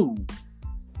you do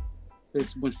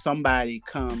is when somebody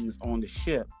comes on the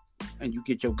ship and you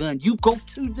get your gun, you go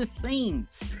to the scene.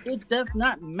 It does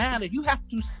not matter. You have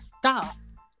to stop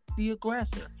the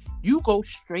aggressor. You go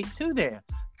straight to there.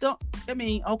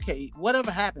 Okay,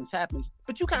 whatever happens,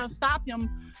 but you gotta stop him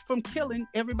from killing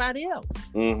everybody else.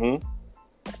 Mm-hmm.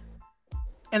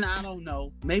 And I don't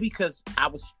know, maybe because I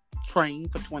was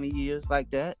trained for 20 years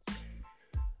like that,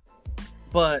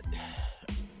 but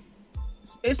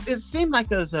it seemed like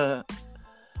there's a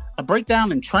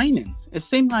breakdown in training. It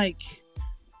seemed like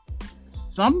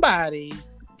somebody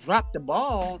dropped the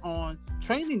ball on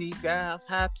training these guys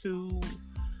how to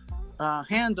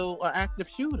handle an active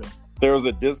shooter. There was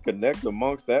a disconnect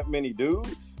amongst that many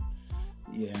dudes?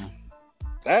 Yeah.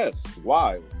 That's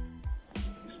wild.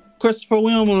 Christopher, we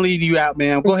don't want to leave you out,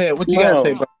 man. Go ahead. What you got to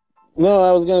say, bro? No,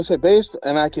 I was going to say,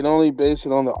 and I can only base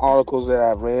it on the articles that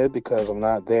I've read because I'm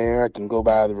not there. I can go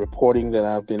by the reporting that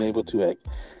I've been able to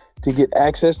get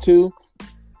access to.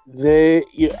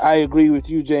 I agree with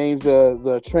you, James,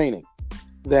 the training.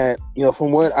 That,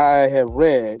 from what I have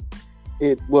read,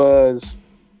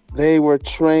 they were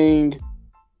trained,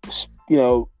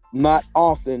 not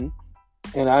often,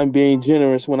 and I'm being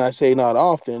generous when I say not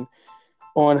often,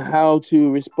 on how to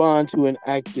respond to an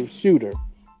active shooter.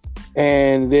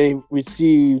 And they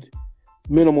received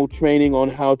minimal training on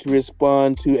how to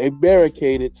respond to a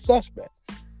barricaded suspect.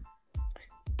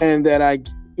 And that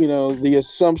the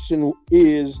assumption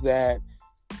is that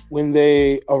when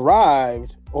they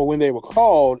arrived or when they were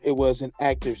called, it was an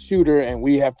active shooter and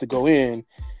we have to go in.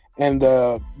 And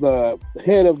the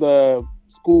head of the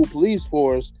school police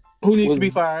force, who needs to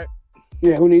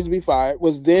be fired,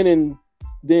 was then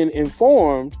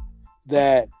informed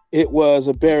that it was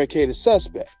a barricaded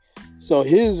suspect. So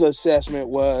his assessment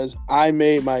was, I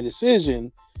made my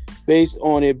decision based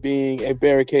on it being a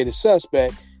barricaded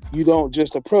suspect. You don't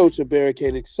just approach a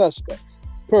barricaded suspect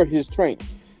per his training.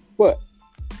 But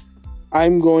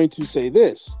I'm going to say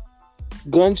this.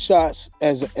 Gunshots,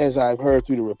 as I've heard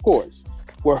through the reports,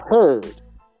 were heard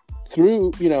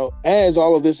through, as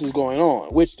all of this is going on,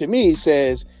 which to me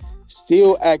says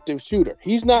still active shooter.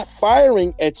 He's not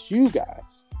firing at you guys.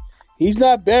 He's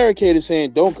not barricaded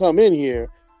saying, don't come in here,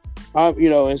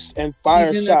 and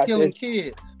fire He's in shots. There killing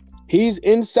kids. He's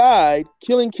inside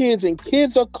killing kids, and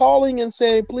kids are calling and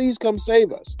saying, please come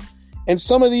save us. And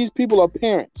some of these people are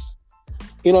parents,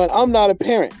 and I'm not a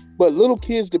parent, but little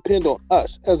kids depend on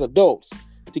us as adults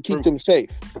to keep them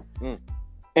safe. Mm.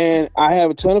 And I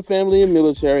have a ton of family in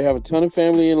military, have a ton of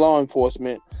family in law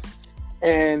enforcement.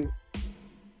 And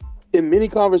in many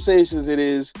conversations, it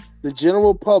is the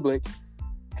general public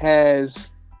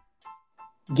has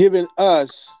given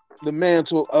us the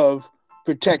mantle of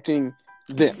protecting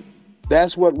them.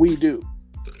 That's what we do.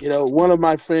 One of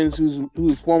my friends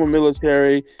who's former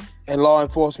military and law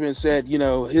enforcement said,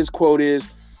 his quote is,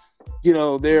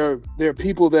 there are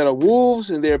people that are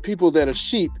wolves and there are people that are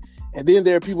sheep. And then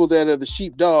there are people that are the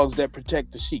sheepdogs that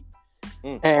protect the sheep.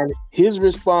 Mm. And his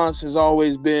response has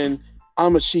always been,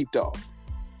 I'm a sheepdog.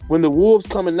 When the wolves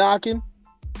come and knocking,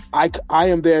 I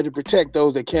am there to protect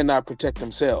those that cannot protect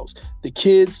themselves. The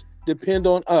kids depend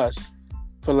on us,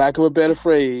 for lack of a better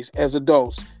phrase, as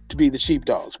adults, to be the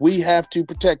sheepdogs. We have to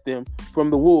protect them from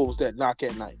the wolves that knock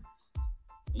at night.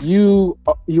 You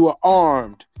are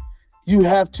armed. You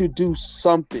have to do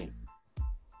something.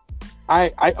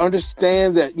 I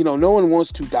understand that, no one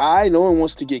wants to die. No one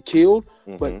wants to get killed.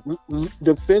 Mm-hmm. But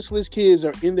defenseless kids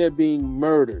are in there being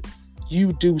murdered.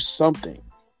 you do something.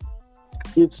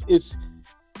 It's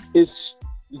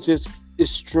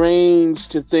strange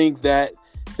to think that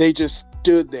they just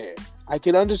stood there. I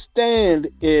can understand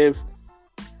if,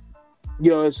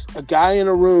 it's a guy in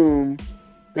a room,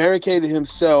 barricaded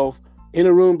himself in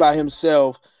a room by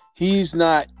himself. He's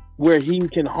not where he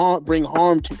can bring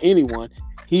harm to anyone.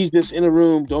 He's just in a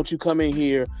room. Don't you come in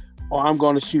here, or I'm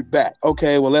going to shoot back.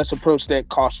 Okay, well, let's approach that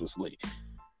cautiously.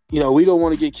 We don't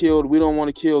want to get killed. We don't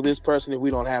want to kill this person if we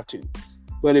don't have to.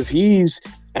 But if he's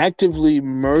actively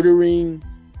murdering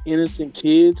innocent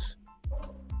kids,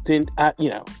 then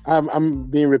I'm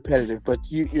being repetitive, but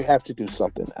you have to do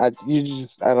something. I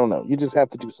don't know. You just have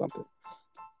to do something.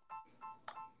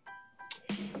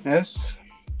 It's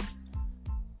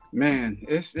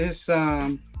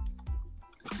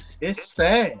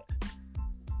sad.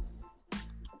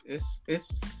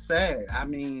 It's sad. I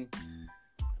mean,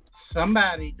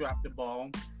 somebody dropped the ball,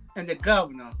 and the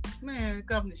governor,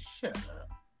 shut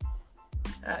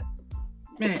up.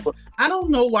 I don't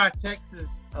know why Texas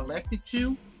elected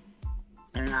you,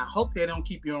 and I hope they don't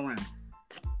keep you around.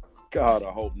 God,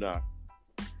 I hope not.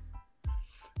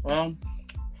 Well,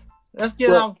 let's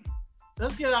get off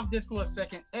this for a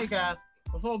second. Hey guys,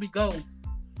 before we go,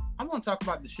 I want to talk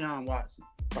about Deshaun Watson.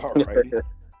 All right.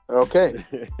 Okay.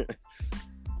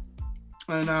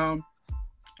 And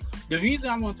the reason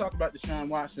I want to talk about Deshaun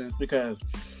Watson is because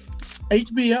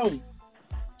HBO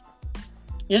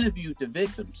interviewed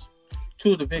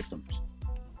two of the victims.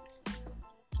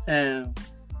 And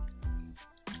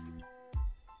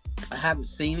I haven't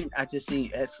seen it. I just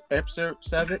seen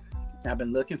excerpts of it. I've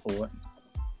been looking for it.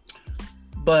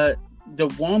 But the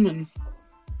woman,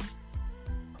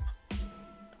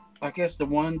 I guess the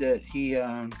one that he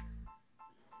assaulted?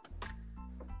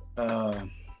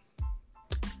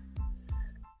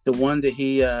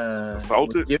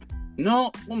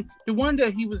 The one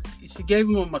that she gave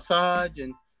him a massage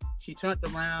and she turned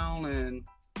around and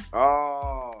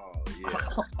hold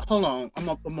on, I'm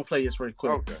gonna play this real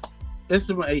quick. Okay. This is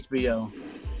from HBO.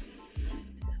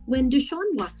 When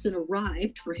Deshaun Watson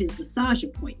arrived for his massage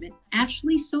appointment,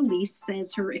 Ashley Solis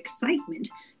says her excitement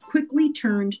quickly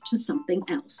turned to something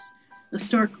else. A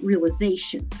stark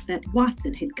realization that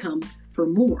Watson had come for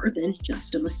more than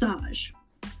just a massage.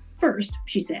 First,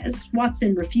 she says,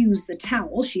 Watson refused the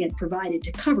towel she had provided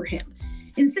to cover him,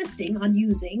 insisting on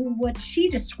using what she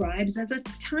describes as a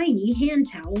tiny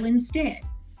hand towel instead.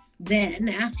 Then,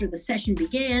 after the session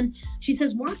began, she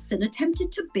says Watson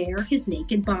attempted to bare his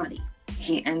naked body.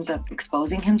 He ends up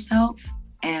exposing himself,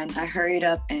 and I hurried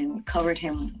up and covered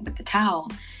him with the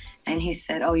towel, and he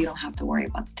said, "Oh, you don't have to worry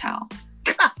about the towel."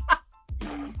 I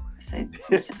said,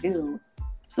 ew.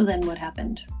 So then what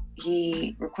happened?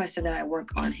 He requested that I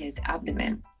work on his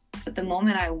abdomen. But the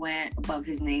moment I went above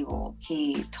his navel,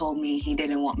 he told me he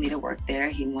didn't want me to work there.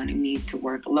 He wanted me to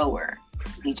work lower.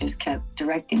 He just kept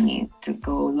directing me to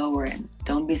go lower and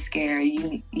don't be scared.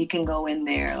 You can go in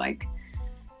there.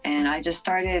 And I just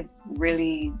started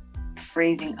really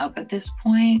freezing up at this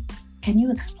point. Can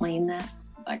you explain that?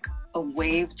 Like a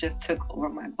wave just took over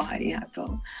my body. I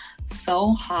felt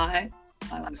so hot.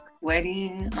 I was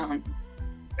sweating.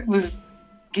 It was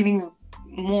getting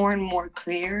more and more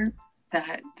clear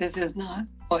that this is not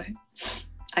what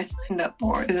I signed up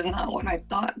for. This is not what I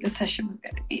thought the session was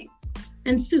going to be.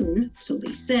 And soon,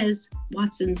 Solis says,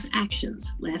 Watson's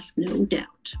actions left no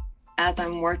doubt. As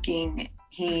I'm working,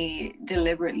 he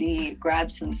deliberately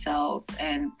grabs himself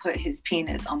and put his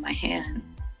penis on my hand.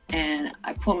 And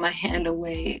I pulled my hand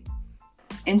away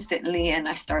instantly and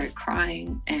I started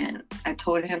crying. And I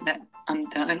told him that I'm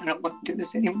done. I don't want to do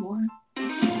this anymore.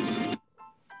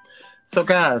 So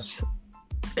guys,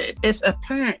 it's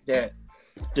apparent that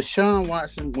Deshaun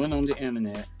Watson went on the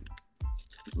internet,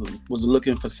 was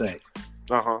looking for sex.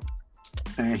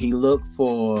 And he looked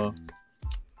for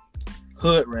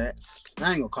hood rats.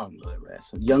 I ain't gonna call them hood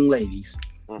rats. Young ladies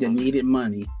that needed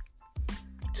money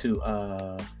to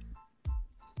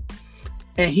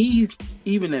and he's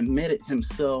even admitted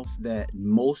himself that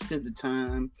most of the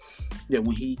time that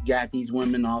when he got these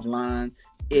women offline,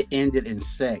 it ended in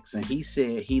sex. And he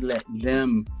said he let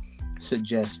them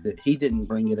suggest it. He didn't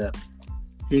bring it up.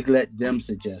 He let them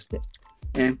suggest it.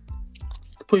 And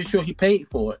pretty sure he paid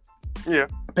for it. Yeah.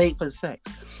 Paid for sex.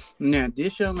 Now,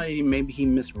 this young lady, maybe he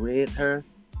misread her.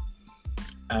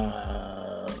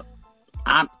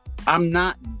 I'm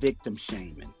not victim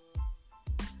shaming.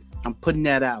 I'm putting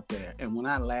that out there. And when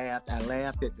I laughed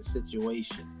at the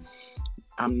situation.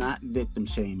 I'm not victim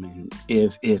shaming.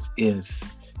 If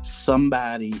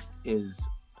somebody is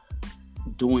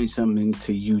doing something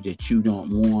to you that you don't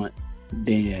want,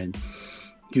 then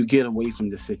you get away from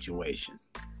the situation.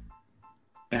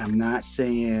 I'm not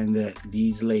saying that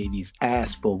these ladies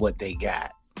asked for what they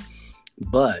got,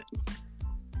 but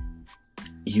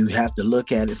you have to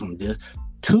look at it from this.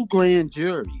 2 grand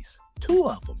juries, 2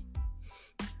 of them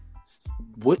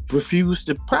would refuse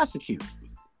to prosecute.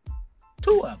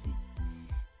 2 of them.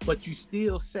 But you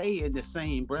still say in the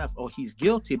same breath, oh, he's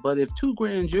guilty. But if 2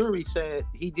 grand jury said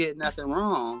he did nothing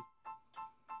wrong,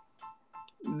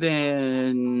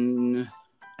 then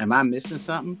am I missing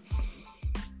something?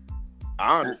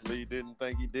 I honestly didn't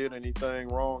think he did anything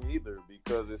wrong either,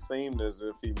 because it seemed as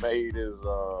if he made his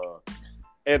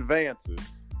advances.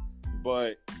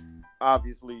 But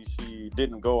obviously she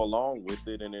didn't go along with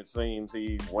it, and it seems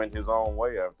he went his own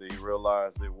way after he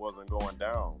realized it wasn't going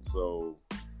down. So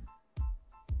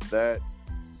that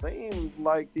seemed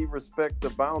like he respected the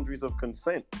boundaries of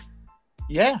consent.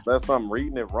 Yeah. Unless I'm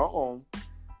reading it wrong.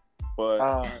 But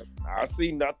I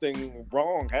see nothing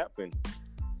wrong happen.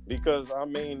 Because, I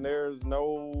mean, there's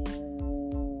no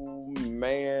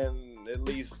man, at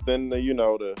least in the,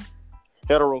 the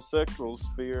heterosexual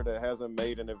sphere, that hasn't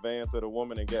made an advance at a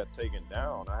woman and got taken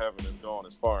down. I haven't gone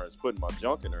as far as putting my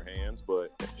junk in her hands, but,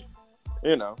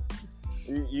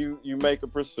 you make a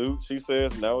pursuit. She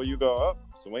says no, you go up,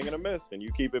 swing and a miss, and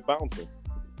you keep it bouncing.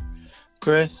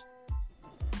 Chris?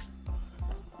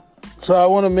 So I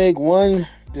want to make one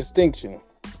distinction.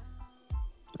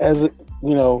 As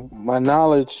my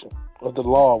knowledge of the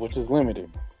law, which is limited,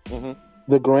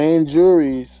 the grand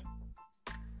juries,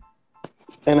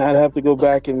 and I'd have to go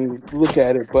back and look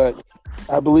at it, but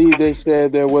I believe they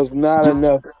said there was not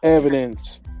enough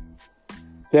evidence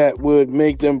that would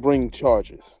make them bring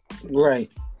charges. Right.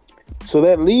 So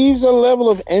that leaves a level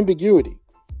of ambiguity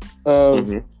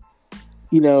of,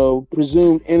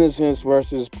 presumed innocence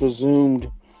versus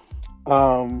presumed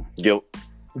guilt.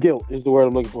 Guilt is the word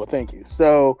I'm looking for. Thank you.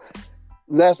 So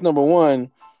that's number one.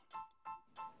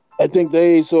 I think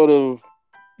they sort of,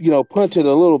 punch it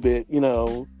a little bit,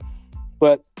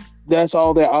 but that's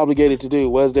all they're obligated to do.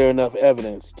 Was there enough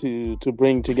evidence to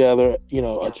bring together,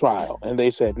 a trial? And they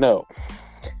said no.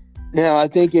 Now, I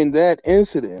think in that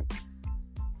incident,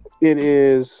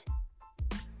 is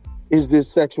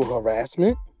this sexual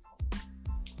harassment?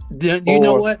 You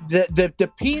know what?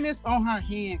 The penis on her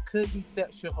hand could be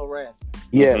sexual harassment.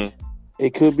 Yes,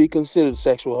 it could be considered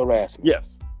sexual harassment.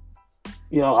 Yes.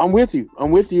 I'm with you.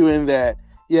 I'm with you in that.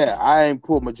 Yeah, I ain't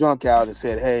pulled my junk out and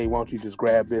said, "Hey, why don't you just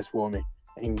grab this for me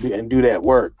and do that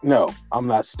work?" No, I'm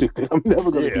not stupid. I'm never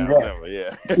gonna do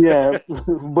that. Yeah.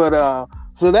 But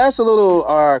so that's a little.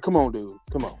 All right, come on, dude.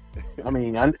 Come on. I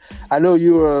mean, I know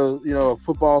you're a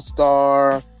football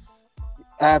star,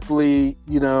 athlete,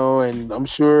 and I'm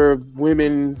sure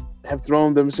women have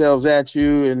thrown themselves at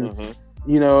you, and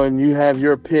and you have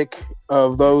your pick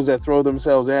of those that throw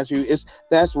themselves at you.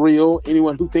 That's real.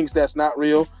 Anyone who thinks that's not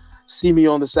real, see me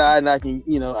on the side, and I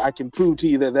can prove to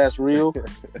you that that's real.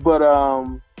 But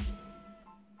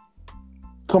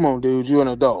come on, dude, you're an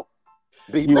adult.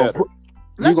 Be better.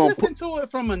 Let's listen to it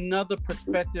from another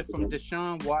perspective, from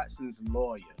Deshaun Watson's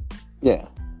lawyer. Yeah.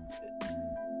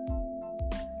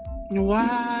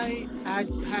 Why I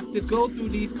have to go through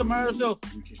these commercials?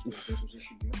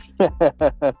 Her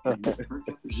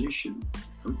deposition,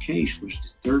 her case was the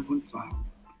third one filed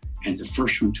and the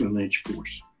first one to allege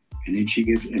force. And then she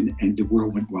gives, and the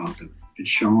world went wild. And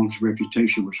Sean's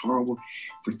reputation was horrible.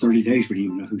 For 30 days, we didn't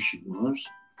even know who she was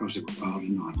because they were filed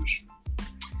anonymous.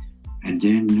 And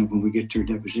then when we get to her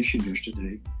deposition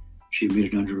yesterday, she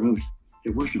admitted under oath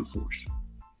there was no force.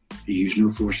 He used no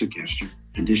force against her.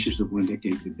 And this is the one that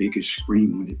gave the biggest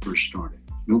scream when it first started.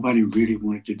 Nobody really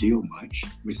wanted to deal much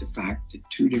with the fact that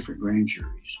 2 different grand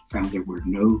juries found there were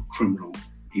no criminal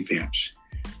events.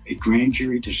 A grand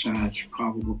jury decides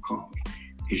probable cause.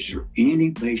 Is there any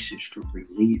basis for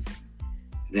believing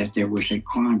that there was a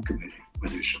crime committed,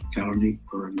 whether it's a felony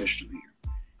or a misdemeanor?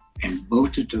 And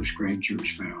both of those grand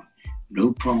juries found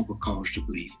no probable cause to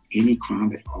believe any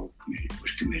crime at all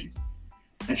was committed.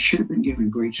 That should have been given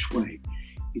great sway,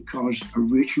 because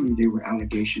originally there were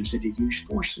allegations that he used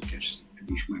force against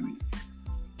these women.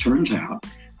 Turns out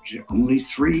that only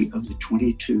 3 of the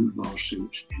 22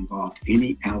 lawsuits involved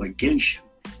any allegation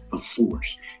of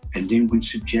force. And then when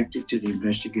subjected to the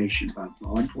investigation by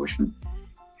law enforcement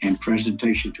and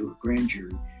presentation to a grand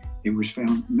jury, it was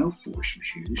found no force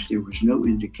was used. There was no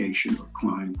indication of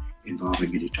crime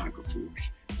involving any type of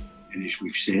force. And as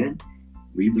we've said,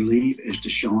 we believe, as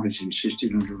Deshaun has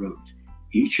insisted under oath,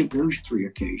 each of those 3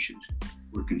 occasions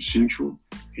were consensual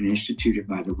and instituted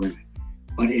by the women.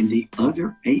 But in the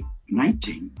other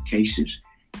 19 cases,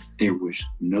 there was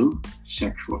no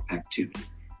sexual activity.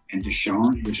 And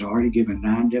Deshaun has already given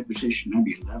 9 depositions,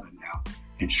 maybe 11 now,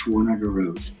 and sworn under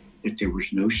oath that there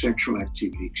was no sexual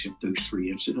activity except those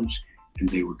 3 incidents, and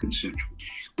they were consensual.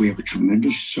 We have a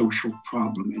tremendous social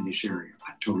problem in this area.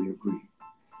 I totally agree.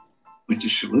 But the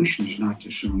solution is not to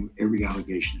assume every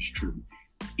allegation is true.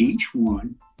 Each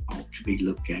one ought to be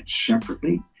looked at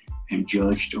separately and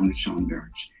judged on its own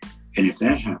merits. And if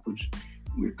that happens,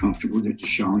 we're comfortable that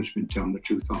Deshaun has been telling the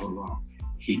truth all along.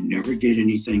 He never did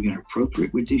anything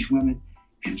inappropriate with these women,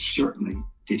 and certainly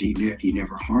he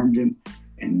never harmed them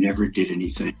and never did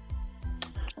anything.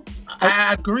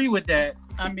 I agree with that.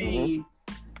 I mean,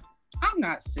 I'm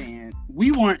not saying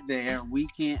we weren't there. We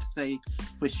can't say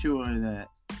for sure that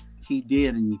he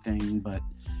did anything, but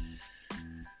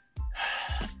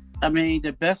I mean,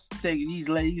 the best thing these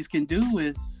ladies can do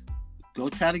is go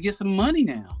try to get some money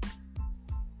now.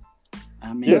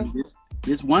 I mean,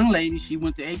 this one lady, she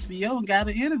went to HBO and got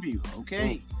an interview.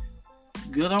 Okay,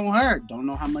 good on her. Don't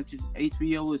know how much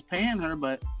HBO is paying her,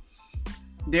 but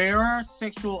there are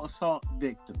sexual assault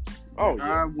victims. There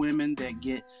are women that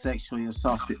get sexually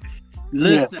assaulted.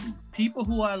 Listen, people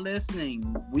who are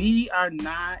listening, we are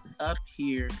not up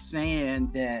here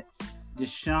saying that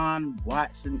Deshaun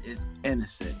Watson is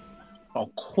innocent.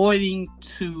 According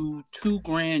to 2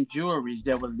 grand juries,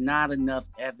 there was not enough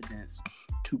evidence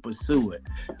to pursue it.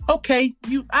 Okay,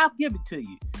 I'll give it to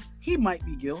you. He might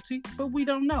be guilty, but we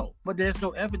don't know. But there's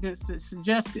no evidence to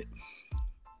suggest it.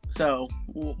 So,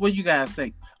 what do you guys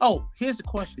think? Oh, here's the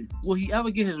question. Will he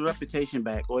ever get his reputation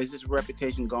back, or is his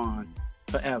reputation gone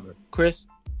forever? Chris?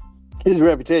 His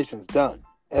reputation's done.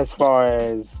 As far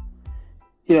as,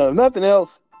 if nothing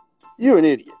else, you're an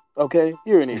idiot, okay?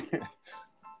 You're an idiot.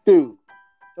 Dude,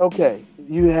 okay,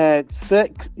 you had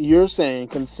sex, you're saying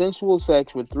consensual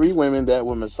sex with 3 women that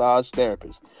were massage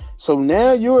therapists. So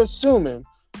now you're assuming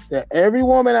that every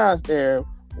woman out there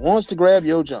wants to grab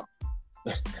your junk.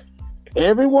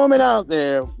 Every woman out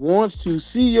there wants to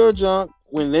see your junk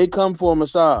when they come for a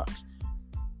massage.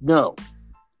 No.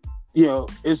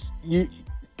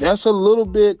 That's a little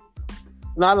bit,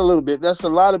 not a little bit, that's a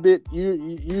lot of bit. You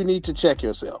need to check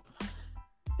yourself.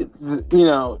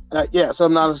 Yes,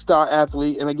 I'm not a star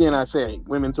athlete. And again, I say,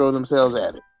 women throw themselves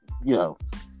at it.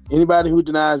 Anybody who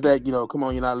denies that, come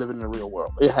on, you're not living in the real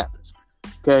world. It happens.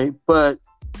 Okay. But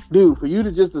dude, for you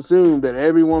to just assume that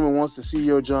every woman wants to see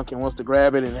your junk and wants to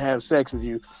grab it and have sex with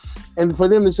you, and for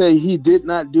them to say he did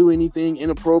not do anything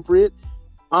inappropriate,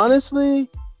 honestly,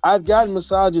 I've gotten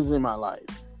massages in my life.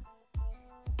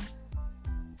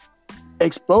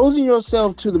 Exposing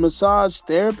yourself to the massage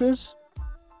therapist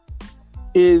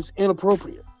is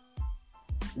inappropriate.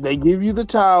 They give you the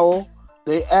towel.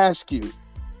 They ask you,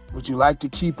 would you like to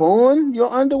keep on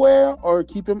your underwear or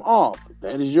keep them off?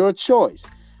 That is your choice.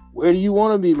 Where do you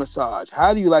want to be massaged?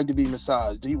 How do you like to be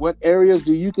massaged? What areas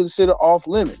do you consider off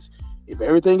limits? If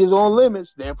everything is on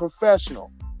limits, they're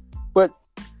professional. But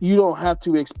you don't have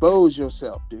to expose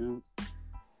yourself, dude.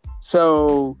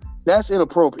 So that's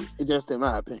inappropriate, just in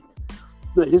my opinion.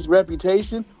 But his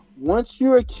reputation, once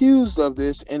you're accused of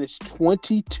this and it's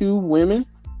 22 women,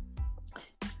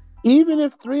 even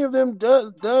if 3 of them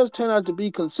does turn out to be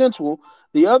consensual,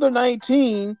 the other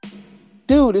 19,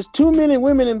 dude, there's too many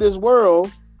women in this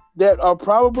world that are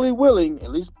probably willing,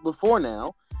 at least before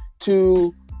now,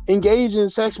 to engage in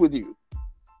sex with you.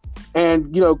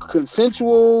 And,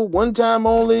 consensual, one time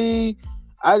only,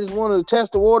 I just wanted to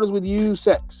test the waters with you,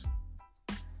 sex.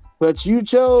 But you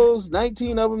chose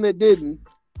 19 of them that didn't,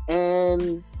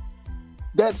 and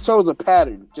that shows a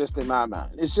pattern, just in my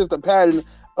mind. It's just a pattern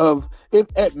of, if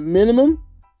at minimum,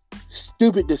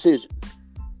 stupid decisions.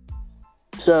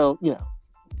 So,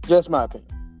 just my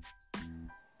opinion.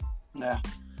 Yeah.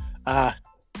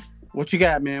 What you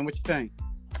got, man? What you think?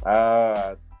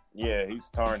 Yeah, he's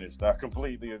tarnished. I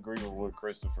completely agree with what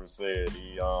Christopher said.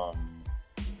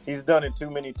 He's done it too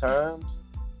many times,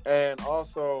 and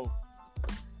also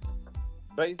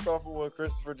based off of what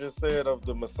Christopher just said of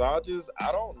the massages,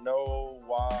 I don't know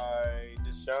why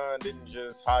Deshaun didn't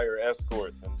just hire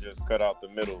escorts and just cut out the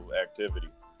middle activity.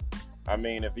 I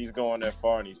mean, if he's going that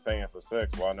far and he's paying for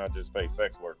sex, why not just pay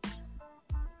sex workers?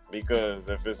 Because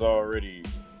if it's already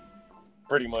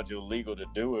pretty much illegal to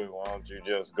do it, why don't you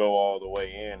just go all the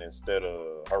way in instead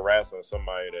of harassing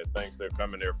somebody that thinks they're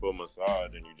coming there for a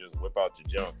massage and you just whip out your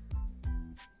junk?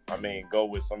 I mean, go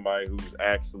with somebody who's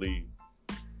actually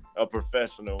a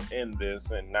professional in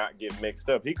this and not get mixed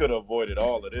up. He could have avoided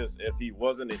all of this if he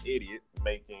wasn't an idiot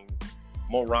making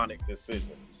moronic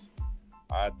decisions.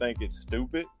 I think it's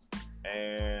stupid,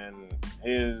 and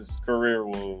his career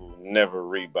will never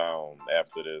rebound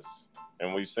after this.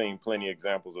 And we've seen plenty of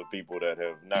examples of people that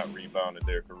have not rebounded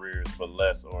their careers for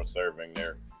less or serving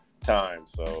their time.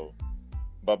 So,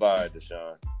 bye-bye,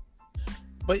 Deshaun.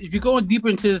 But if you go deeper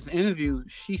into this interview,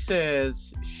 she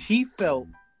says she felt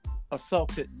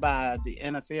assaulted by the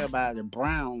NFL, by the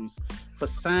Browns, for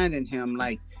signing him.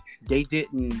 Like they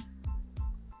didn't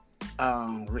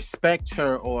respect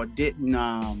her or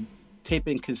didn't take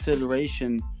in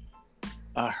consideration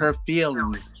her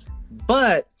feelings.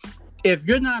 But if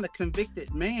you're not a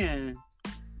convicted man,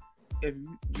 if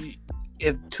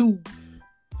two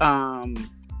grand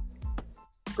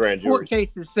court jury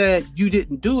cases said you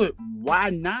didn't do it, why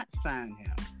not sign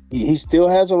him? He still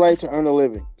has a right to earn a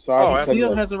living. Sorry, he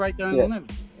still has a right to earn a living.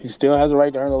 He still has a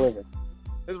right to earn a living.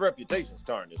 His reputation's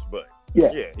tarnished, but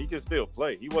yeah, he can still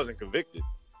play. He wasn't convicted.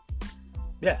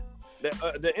 Yeah.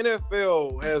 The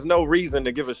NFL has no reason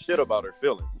to give a shit about her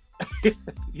feelings.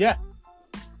 Yeah.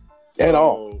 So at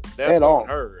all. That's at on all.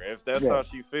 her. If that's how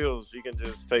she feels, she can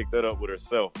just take that up with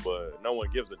herself, but no one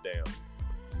gives a damn.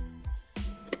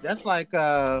 That's like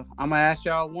I'm gonna ask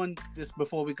y'all one this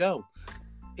before we go.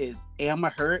 Is Amber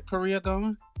Heard career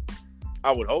gone?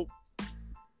 I would hope.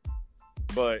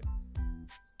 But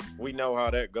we know how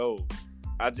that goes.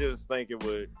 I just think it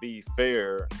would be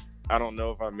fair. I don't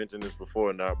know if I mentioned this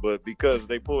before or not, but because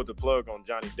they pulled the plug on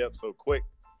Johnny Depp so quick,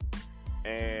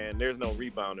 and there's no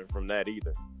rebounding from that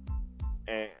either.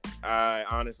 And I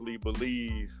honestly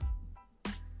believe,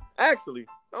 actually,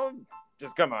 I'll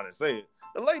just come out and say it.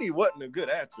 The lady wasn't a good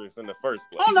actress in the first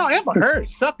place. Oh no, Amber Heard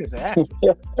sucked as an actress.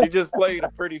 She just played a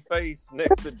pretty face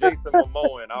next to Jason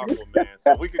Momoa and Aquaman,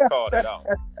 so we could call that out.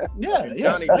 Yeah, and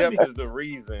Johnny Depp is the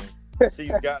reason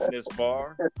she's gotten this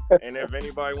far. And if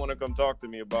anybody want to come talk to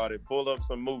me about it, pull up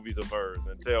some movies of hers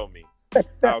and tell me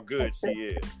how good she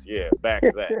is. Yeah, back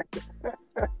that.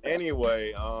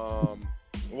 Anyway,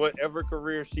 whatever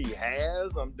career she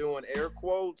has, I'm doing air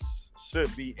quotes,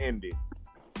 should be ended.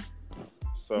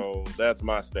 So that's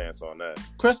my stance on that.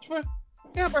 Christopher,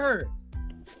 Amber Heard.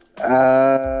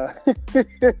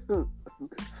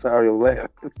 Sorry, I'm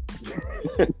laughing.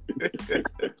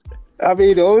 I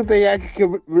mean, the only thing I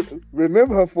can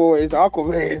remember her for is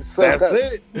Aquaman. So that's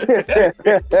it.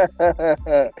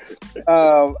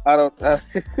 I don't.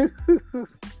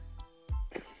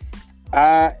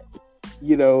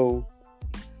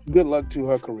 Good luck to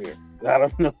her career. I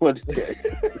don't know what to tell you.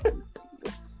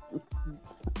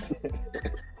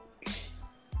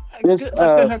 Good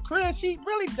luck to her career. She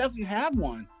really doesn't have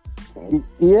one.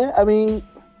 Yeah, I mean,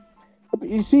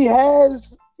 she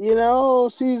has.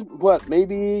 She's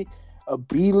maybe a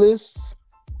B-list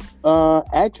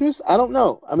actress. I don't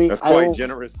know. I mean, that's quite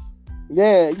generous.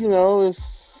 Yeah,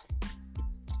 it's.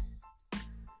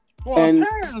 Well, and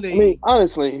apparently, I mean,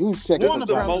 honestly, who's checking Warner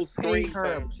the Brothers most paid screen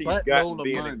her time she's a gotten buttload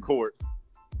being of money. in court.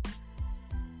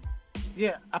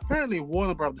 Yeah, apparently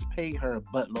Warner Brothers paid her a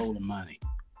buttload of money.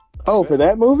 Oh, for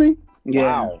that movie? Yeah.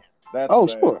 Wow. That's sad.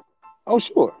 Sure. Oh,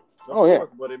 sure. Of course,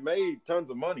 but it made tons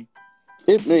of money.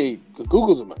 It made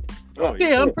Google's of money. Oh,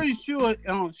 yeah, I'm pretty sure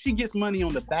she gets money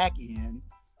on the back end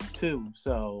too.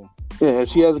 So yeah,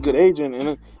 she has a good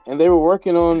agent, and they were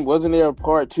working on. Wasn't there a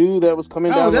part 2 that was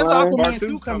coming down the line? Aquaman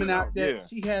 2 coming out that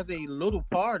she has a little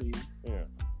party. Yeah.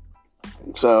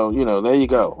 So there you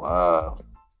go.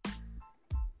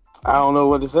 I don't know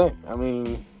what to say. I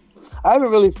mean, I haven't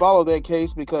really followed that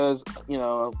case because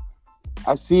I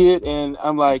see it and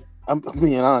I'm like, I'm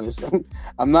being honest.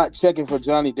 I'm not checking for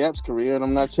Johnny Depp's career and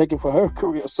I'm not checking for her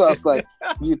career. So it's like,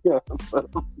 so.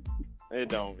 It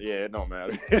don't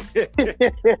matter.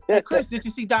 Hey, Chris, did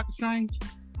you see Doctor Strange?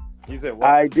 You said what?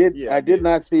 I did. Yeah, I did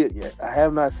not see it yet. I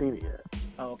have not seen it yet.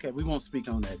 Oh, okay. We won't speak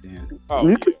on that then. Oh,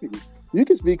 you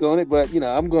can speak on it, but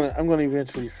I'm gonna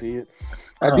eventually see it.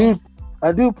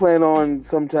 I do plan on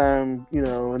sometime,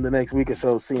 in the next week or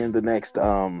so, seeing the next,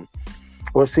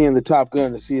 or seeing the Top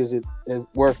Gun to see is it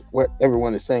worth what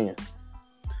everyone is saying.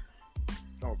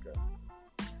 Okay.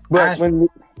 But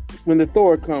when the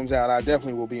Thor comes out, I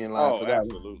definitely will be in line for that.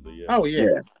 Absolutely, yeah. Oh,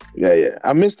 yeah. Yeah.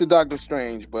 I missed the Doctor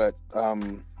Strange, but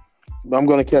I'm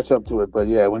going to catch up to it. But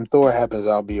yeah, when Thor happens,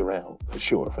 I'll be around for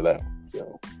sure for that.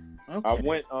 So. Okay. I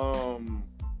went,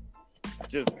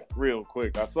 just real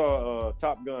quick. I saw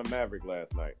Top Gun Maverick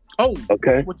last night. Oh,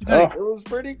 okay. What you think? It was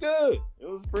pretty good.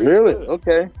 Really? Good.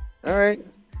 Okay. All right.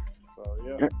 So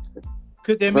yeah.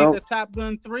 Could they make the Top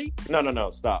Gun 3? No.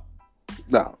 Stop.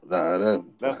 No.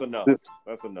 That's enough.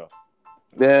 That's enough.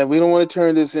 Yeah, we don't want to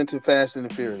turn this into Fast and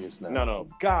the Furious now. No.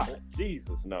 God,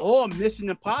 Jesus, no. Or Mission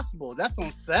Impossible. That's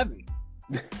on 7.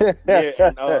 Yeah,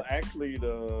 and actually,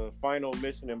 the final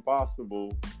Mission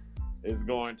Impossible is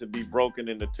going to be broken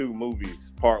into 2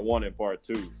 movies, part 1 and part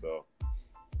 2. So.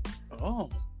 Oh.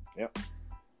 Yep.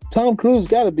 Tom Cruise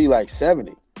got to be like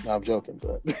 70. No, I'm joking,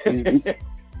 but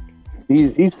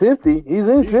He's 50. He's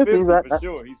in his 50s. 50 for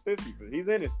sure. He's 50. He's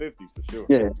in his 50s for sure.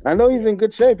 Yeah, I know he's in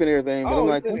good shape and everything, but I'm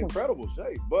like, he's in incredible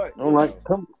shape. But I'm like,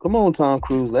 come on, Tom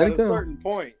Cruise, let it go. At a certain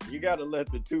point, you got to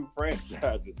let the two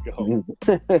franchises go.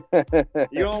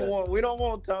 We don't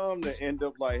want Tom to end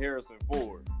up like Harrison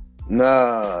Ford.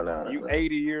 No. You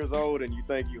 80 years old and you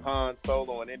think you Han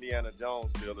Solo and Indiana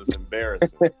Jones still is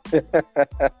embarrassing.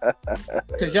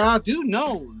 Because y'all do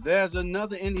know there's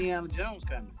another Indiana Jones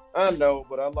coming. I know,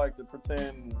 but I like to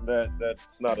pretend that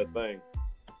that's not a thing.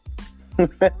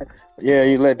 Yeah,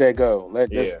 you let that go.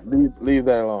 Leave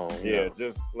that alone. Yeah,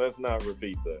 just let's not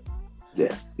repeat that.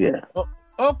 Yeah.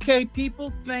 Okay,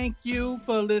 people, thank you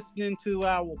for listening to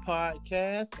our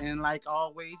podcast. And like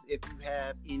always, if you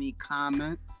have any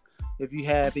comments, if you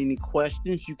have any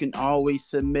questions, you can always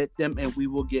submit them and we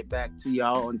will get back to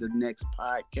y'all on the next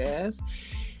podcast.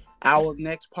 Our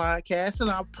next podcast,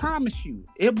 and I promise you,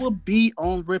 it will be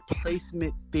on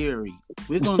replacement theory.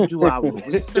 We're going to do our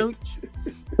research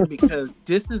because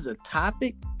this is a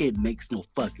topic. It makes no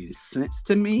fucking sense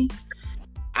to me.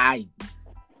 I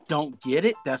don't get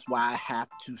it. That's why I have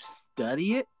to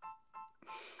study it.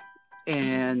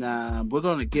 And we're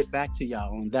going to get back to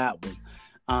y'all on that one.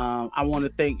 I want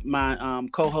to thank my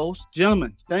co-host.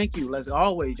 Gentlemen, thank you. As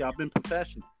always, y'all been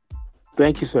professional.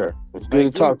 Thank you, sir. It's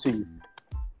good to talk to you.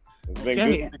 It's been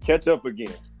good to catch up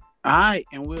again. All right,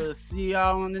 and we'll see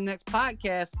y'all on the next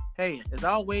podcast. Hey, as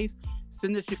always,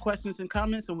 send us your questions and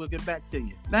comments, and we'll get back to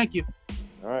you. Thank you.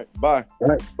 All right, bye. All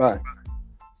right, bye.